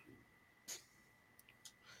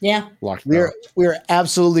 Yeah, we're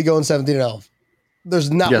absolutely going 17-0.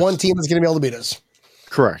 There's not one team that's going to be able to beat us.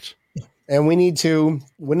 Correct. And we need to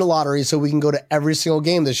win the lottery so we can go to every single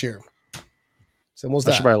game this year. So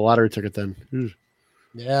I should buy a lottery ticket then.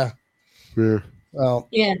 Yeah. Yeah. Well.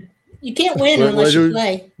 Yeah. You can't win unless you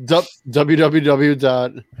play.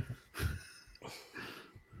 www.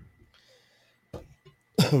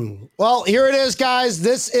 Well, here it is, guys.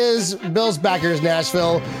 This is Bills Backers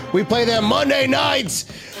Nashville. We play them Monday nights,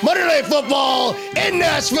 Monday Night Football in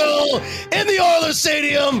Nashville, in the Oilers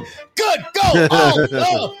Stadium. Good, go,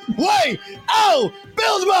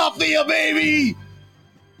 Bills Mafia, baby.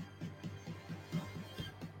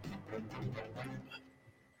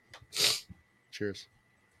 Cheers.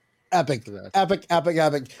 Epic.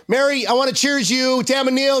 Mary, I want to cheers you. Tam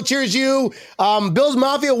and Neil, cheers you. Bills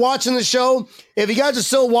Mafia watching the show. If you guys are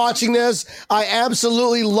still watching this, I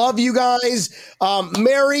absolutely love you guys.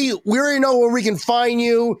 Mary, we already know where we can find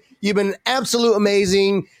you. You've been absolutely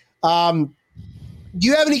amazing. Do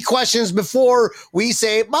you have any questions before we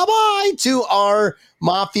say bye-bye to our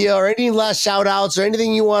Mafia, or any last shout-outs or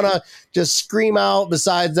anything you want to just scream out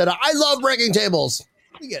besides that? I love breaking tables.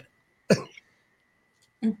 You get it.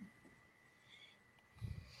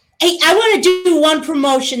 Hey, I want to do one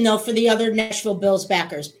promotion, though, for the other Nashville Bills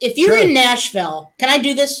backers. If you're in Nashville, can I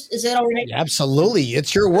do this? Is that all right? Absolutely.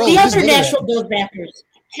 It's your world. The other Nashville Bills backers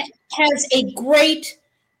has a great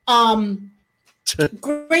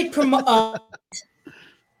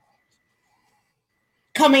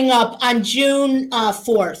coming up on June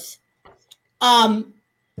 4th. I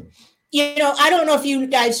don't know if you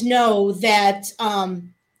guys know that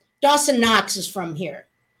Dawson Knox is from here.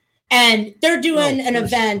 And they're doing an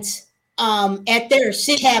event at their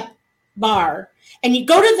City Tap bar. And you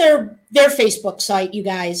go to their Facebook site, you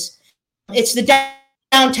guys. It's the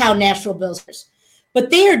Downtown Nashville Bills. But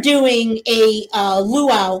they are doing a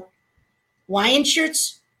luau. Lion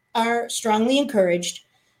shirts are strongly encouraged.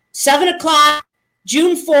 7 o'clock,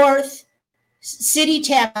 June 4th, City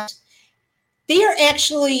Tap. They are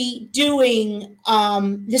actually doing,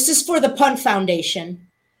 this is for the Punt Foundation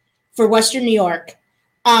for Western New York.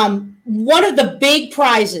 One of the big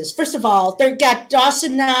prizes, first of all, they've got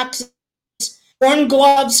Dawson Knox, worn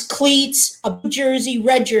gloves, cleats, a blue jersey,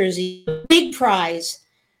 red jersey. Big prize,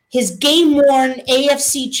 his game-worn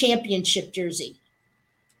AFC Championship jersey.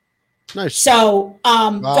 Nice. So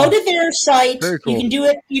go to their site. Very cool. You can do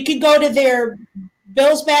it. You can go to their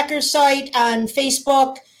Bills Backers site on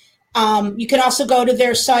Facebook. You can also go to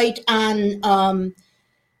their site on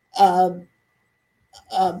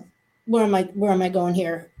where am I going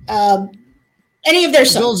here? Any of their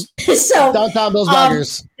sites. So Downtown Bills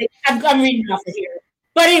Backers. I'm reading off of here.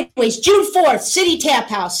 But anyways, June 4th, City Tap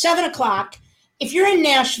House, 7 o'clock. If you're in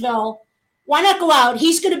Nashville, why not go out?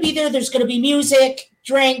 He's going to be there. There's going to be music,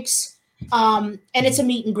 drinks, and it's a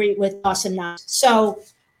meet and greet with us and Knox. So,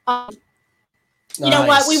 you know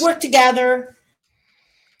what? We work together.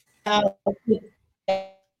 We're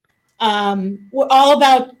all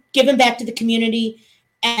about giving back to the community.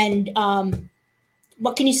 And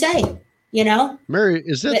what can you say? You know, Mary,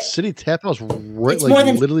 is that City Tap House right, it's more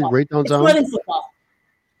than literally football. right downtown? It's more than football.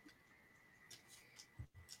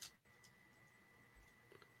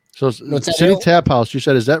 So City Tap House, you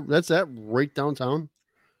said, that's right downtown?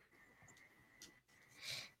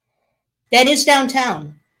 That is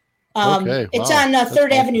downtown. Okay, it's on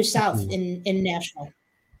 3rd Avenue South in Nashville.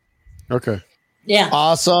 Okay. Yeah.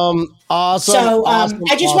 Awesome. So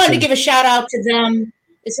I just wanted to give a shout out to them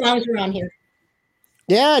as long as we're on here.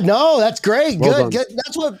 Yeah, no, that's great. Well Good.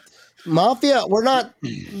 That's what Mafia,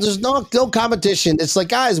 there's no competition. It's like,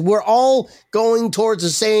 guys, we're all going towards the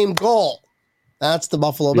same goal. That's the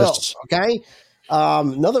Buffalo Bills. Okay.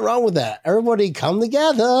 Nothing wrong with that. Everybody come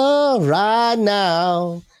together right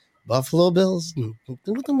now. Buffalo Bills.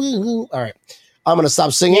 All right. I'm going to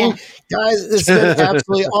stop singing. Yeah. Guys, this has been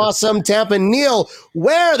absolutely awesome. Tampa. Neil,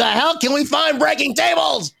 where the hell can we find Breaking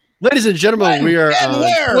Tables? Ladies and gentlemen, we are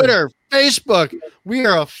on Twitter, Facebook. We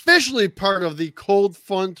are officially part of the Cold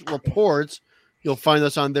Front Reports. You'll find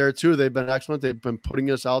us on there, too. They've been excellent. They've been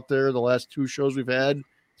putting us out there the last 2 shows we've had.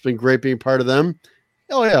 It's been great being part of them.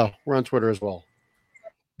 Oh, yeah. We're on Twitter as well.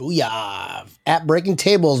 Booyah. At Breaking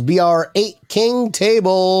Tables, BR8 King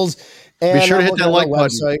Tables. And be sure to hit that like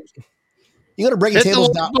button. You go to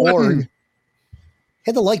breakingtables.org.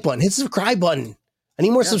 Hit the like button. Hit the subscribe button. I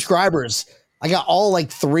need more subscribers. I got all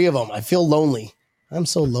 3 of them. I feel lonely. I'm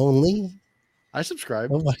so lonely. I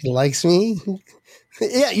subscribe. Nobody likes me.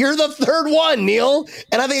 Yeah, you're the 3rd one, Neil.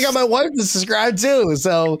 And I think I got my wife to subscribe too.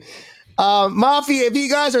 So, Mafia, if you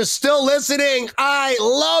guys are still listening, I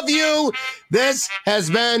love you. This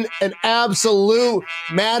has been an absolute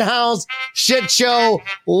madhouse shit show.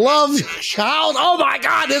 Love child. Oh my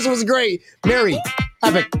God, this was great. Mary,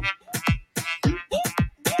 epic.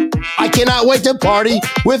 I cannot wait to party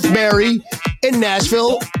with Mary in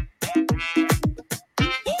Nashville.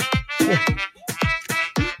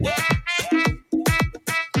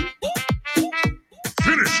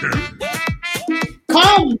 Finish him.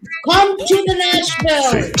 Come to the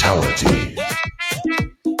Nashville. Fatality.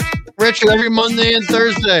 Richard, every Monday and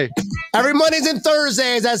Thursday. Every Mondays and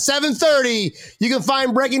Thursdays at 7:30. You can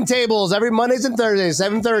find Breaking Tables every Mondays and Thursdays,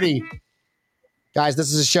 7:30. Guys,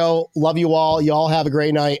 this is a show. Love you all. You all have a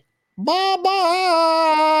great night. Bye-bye.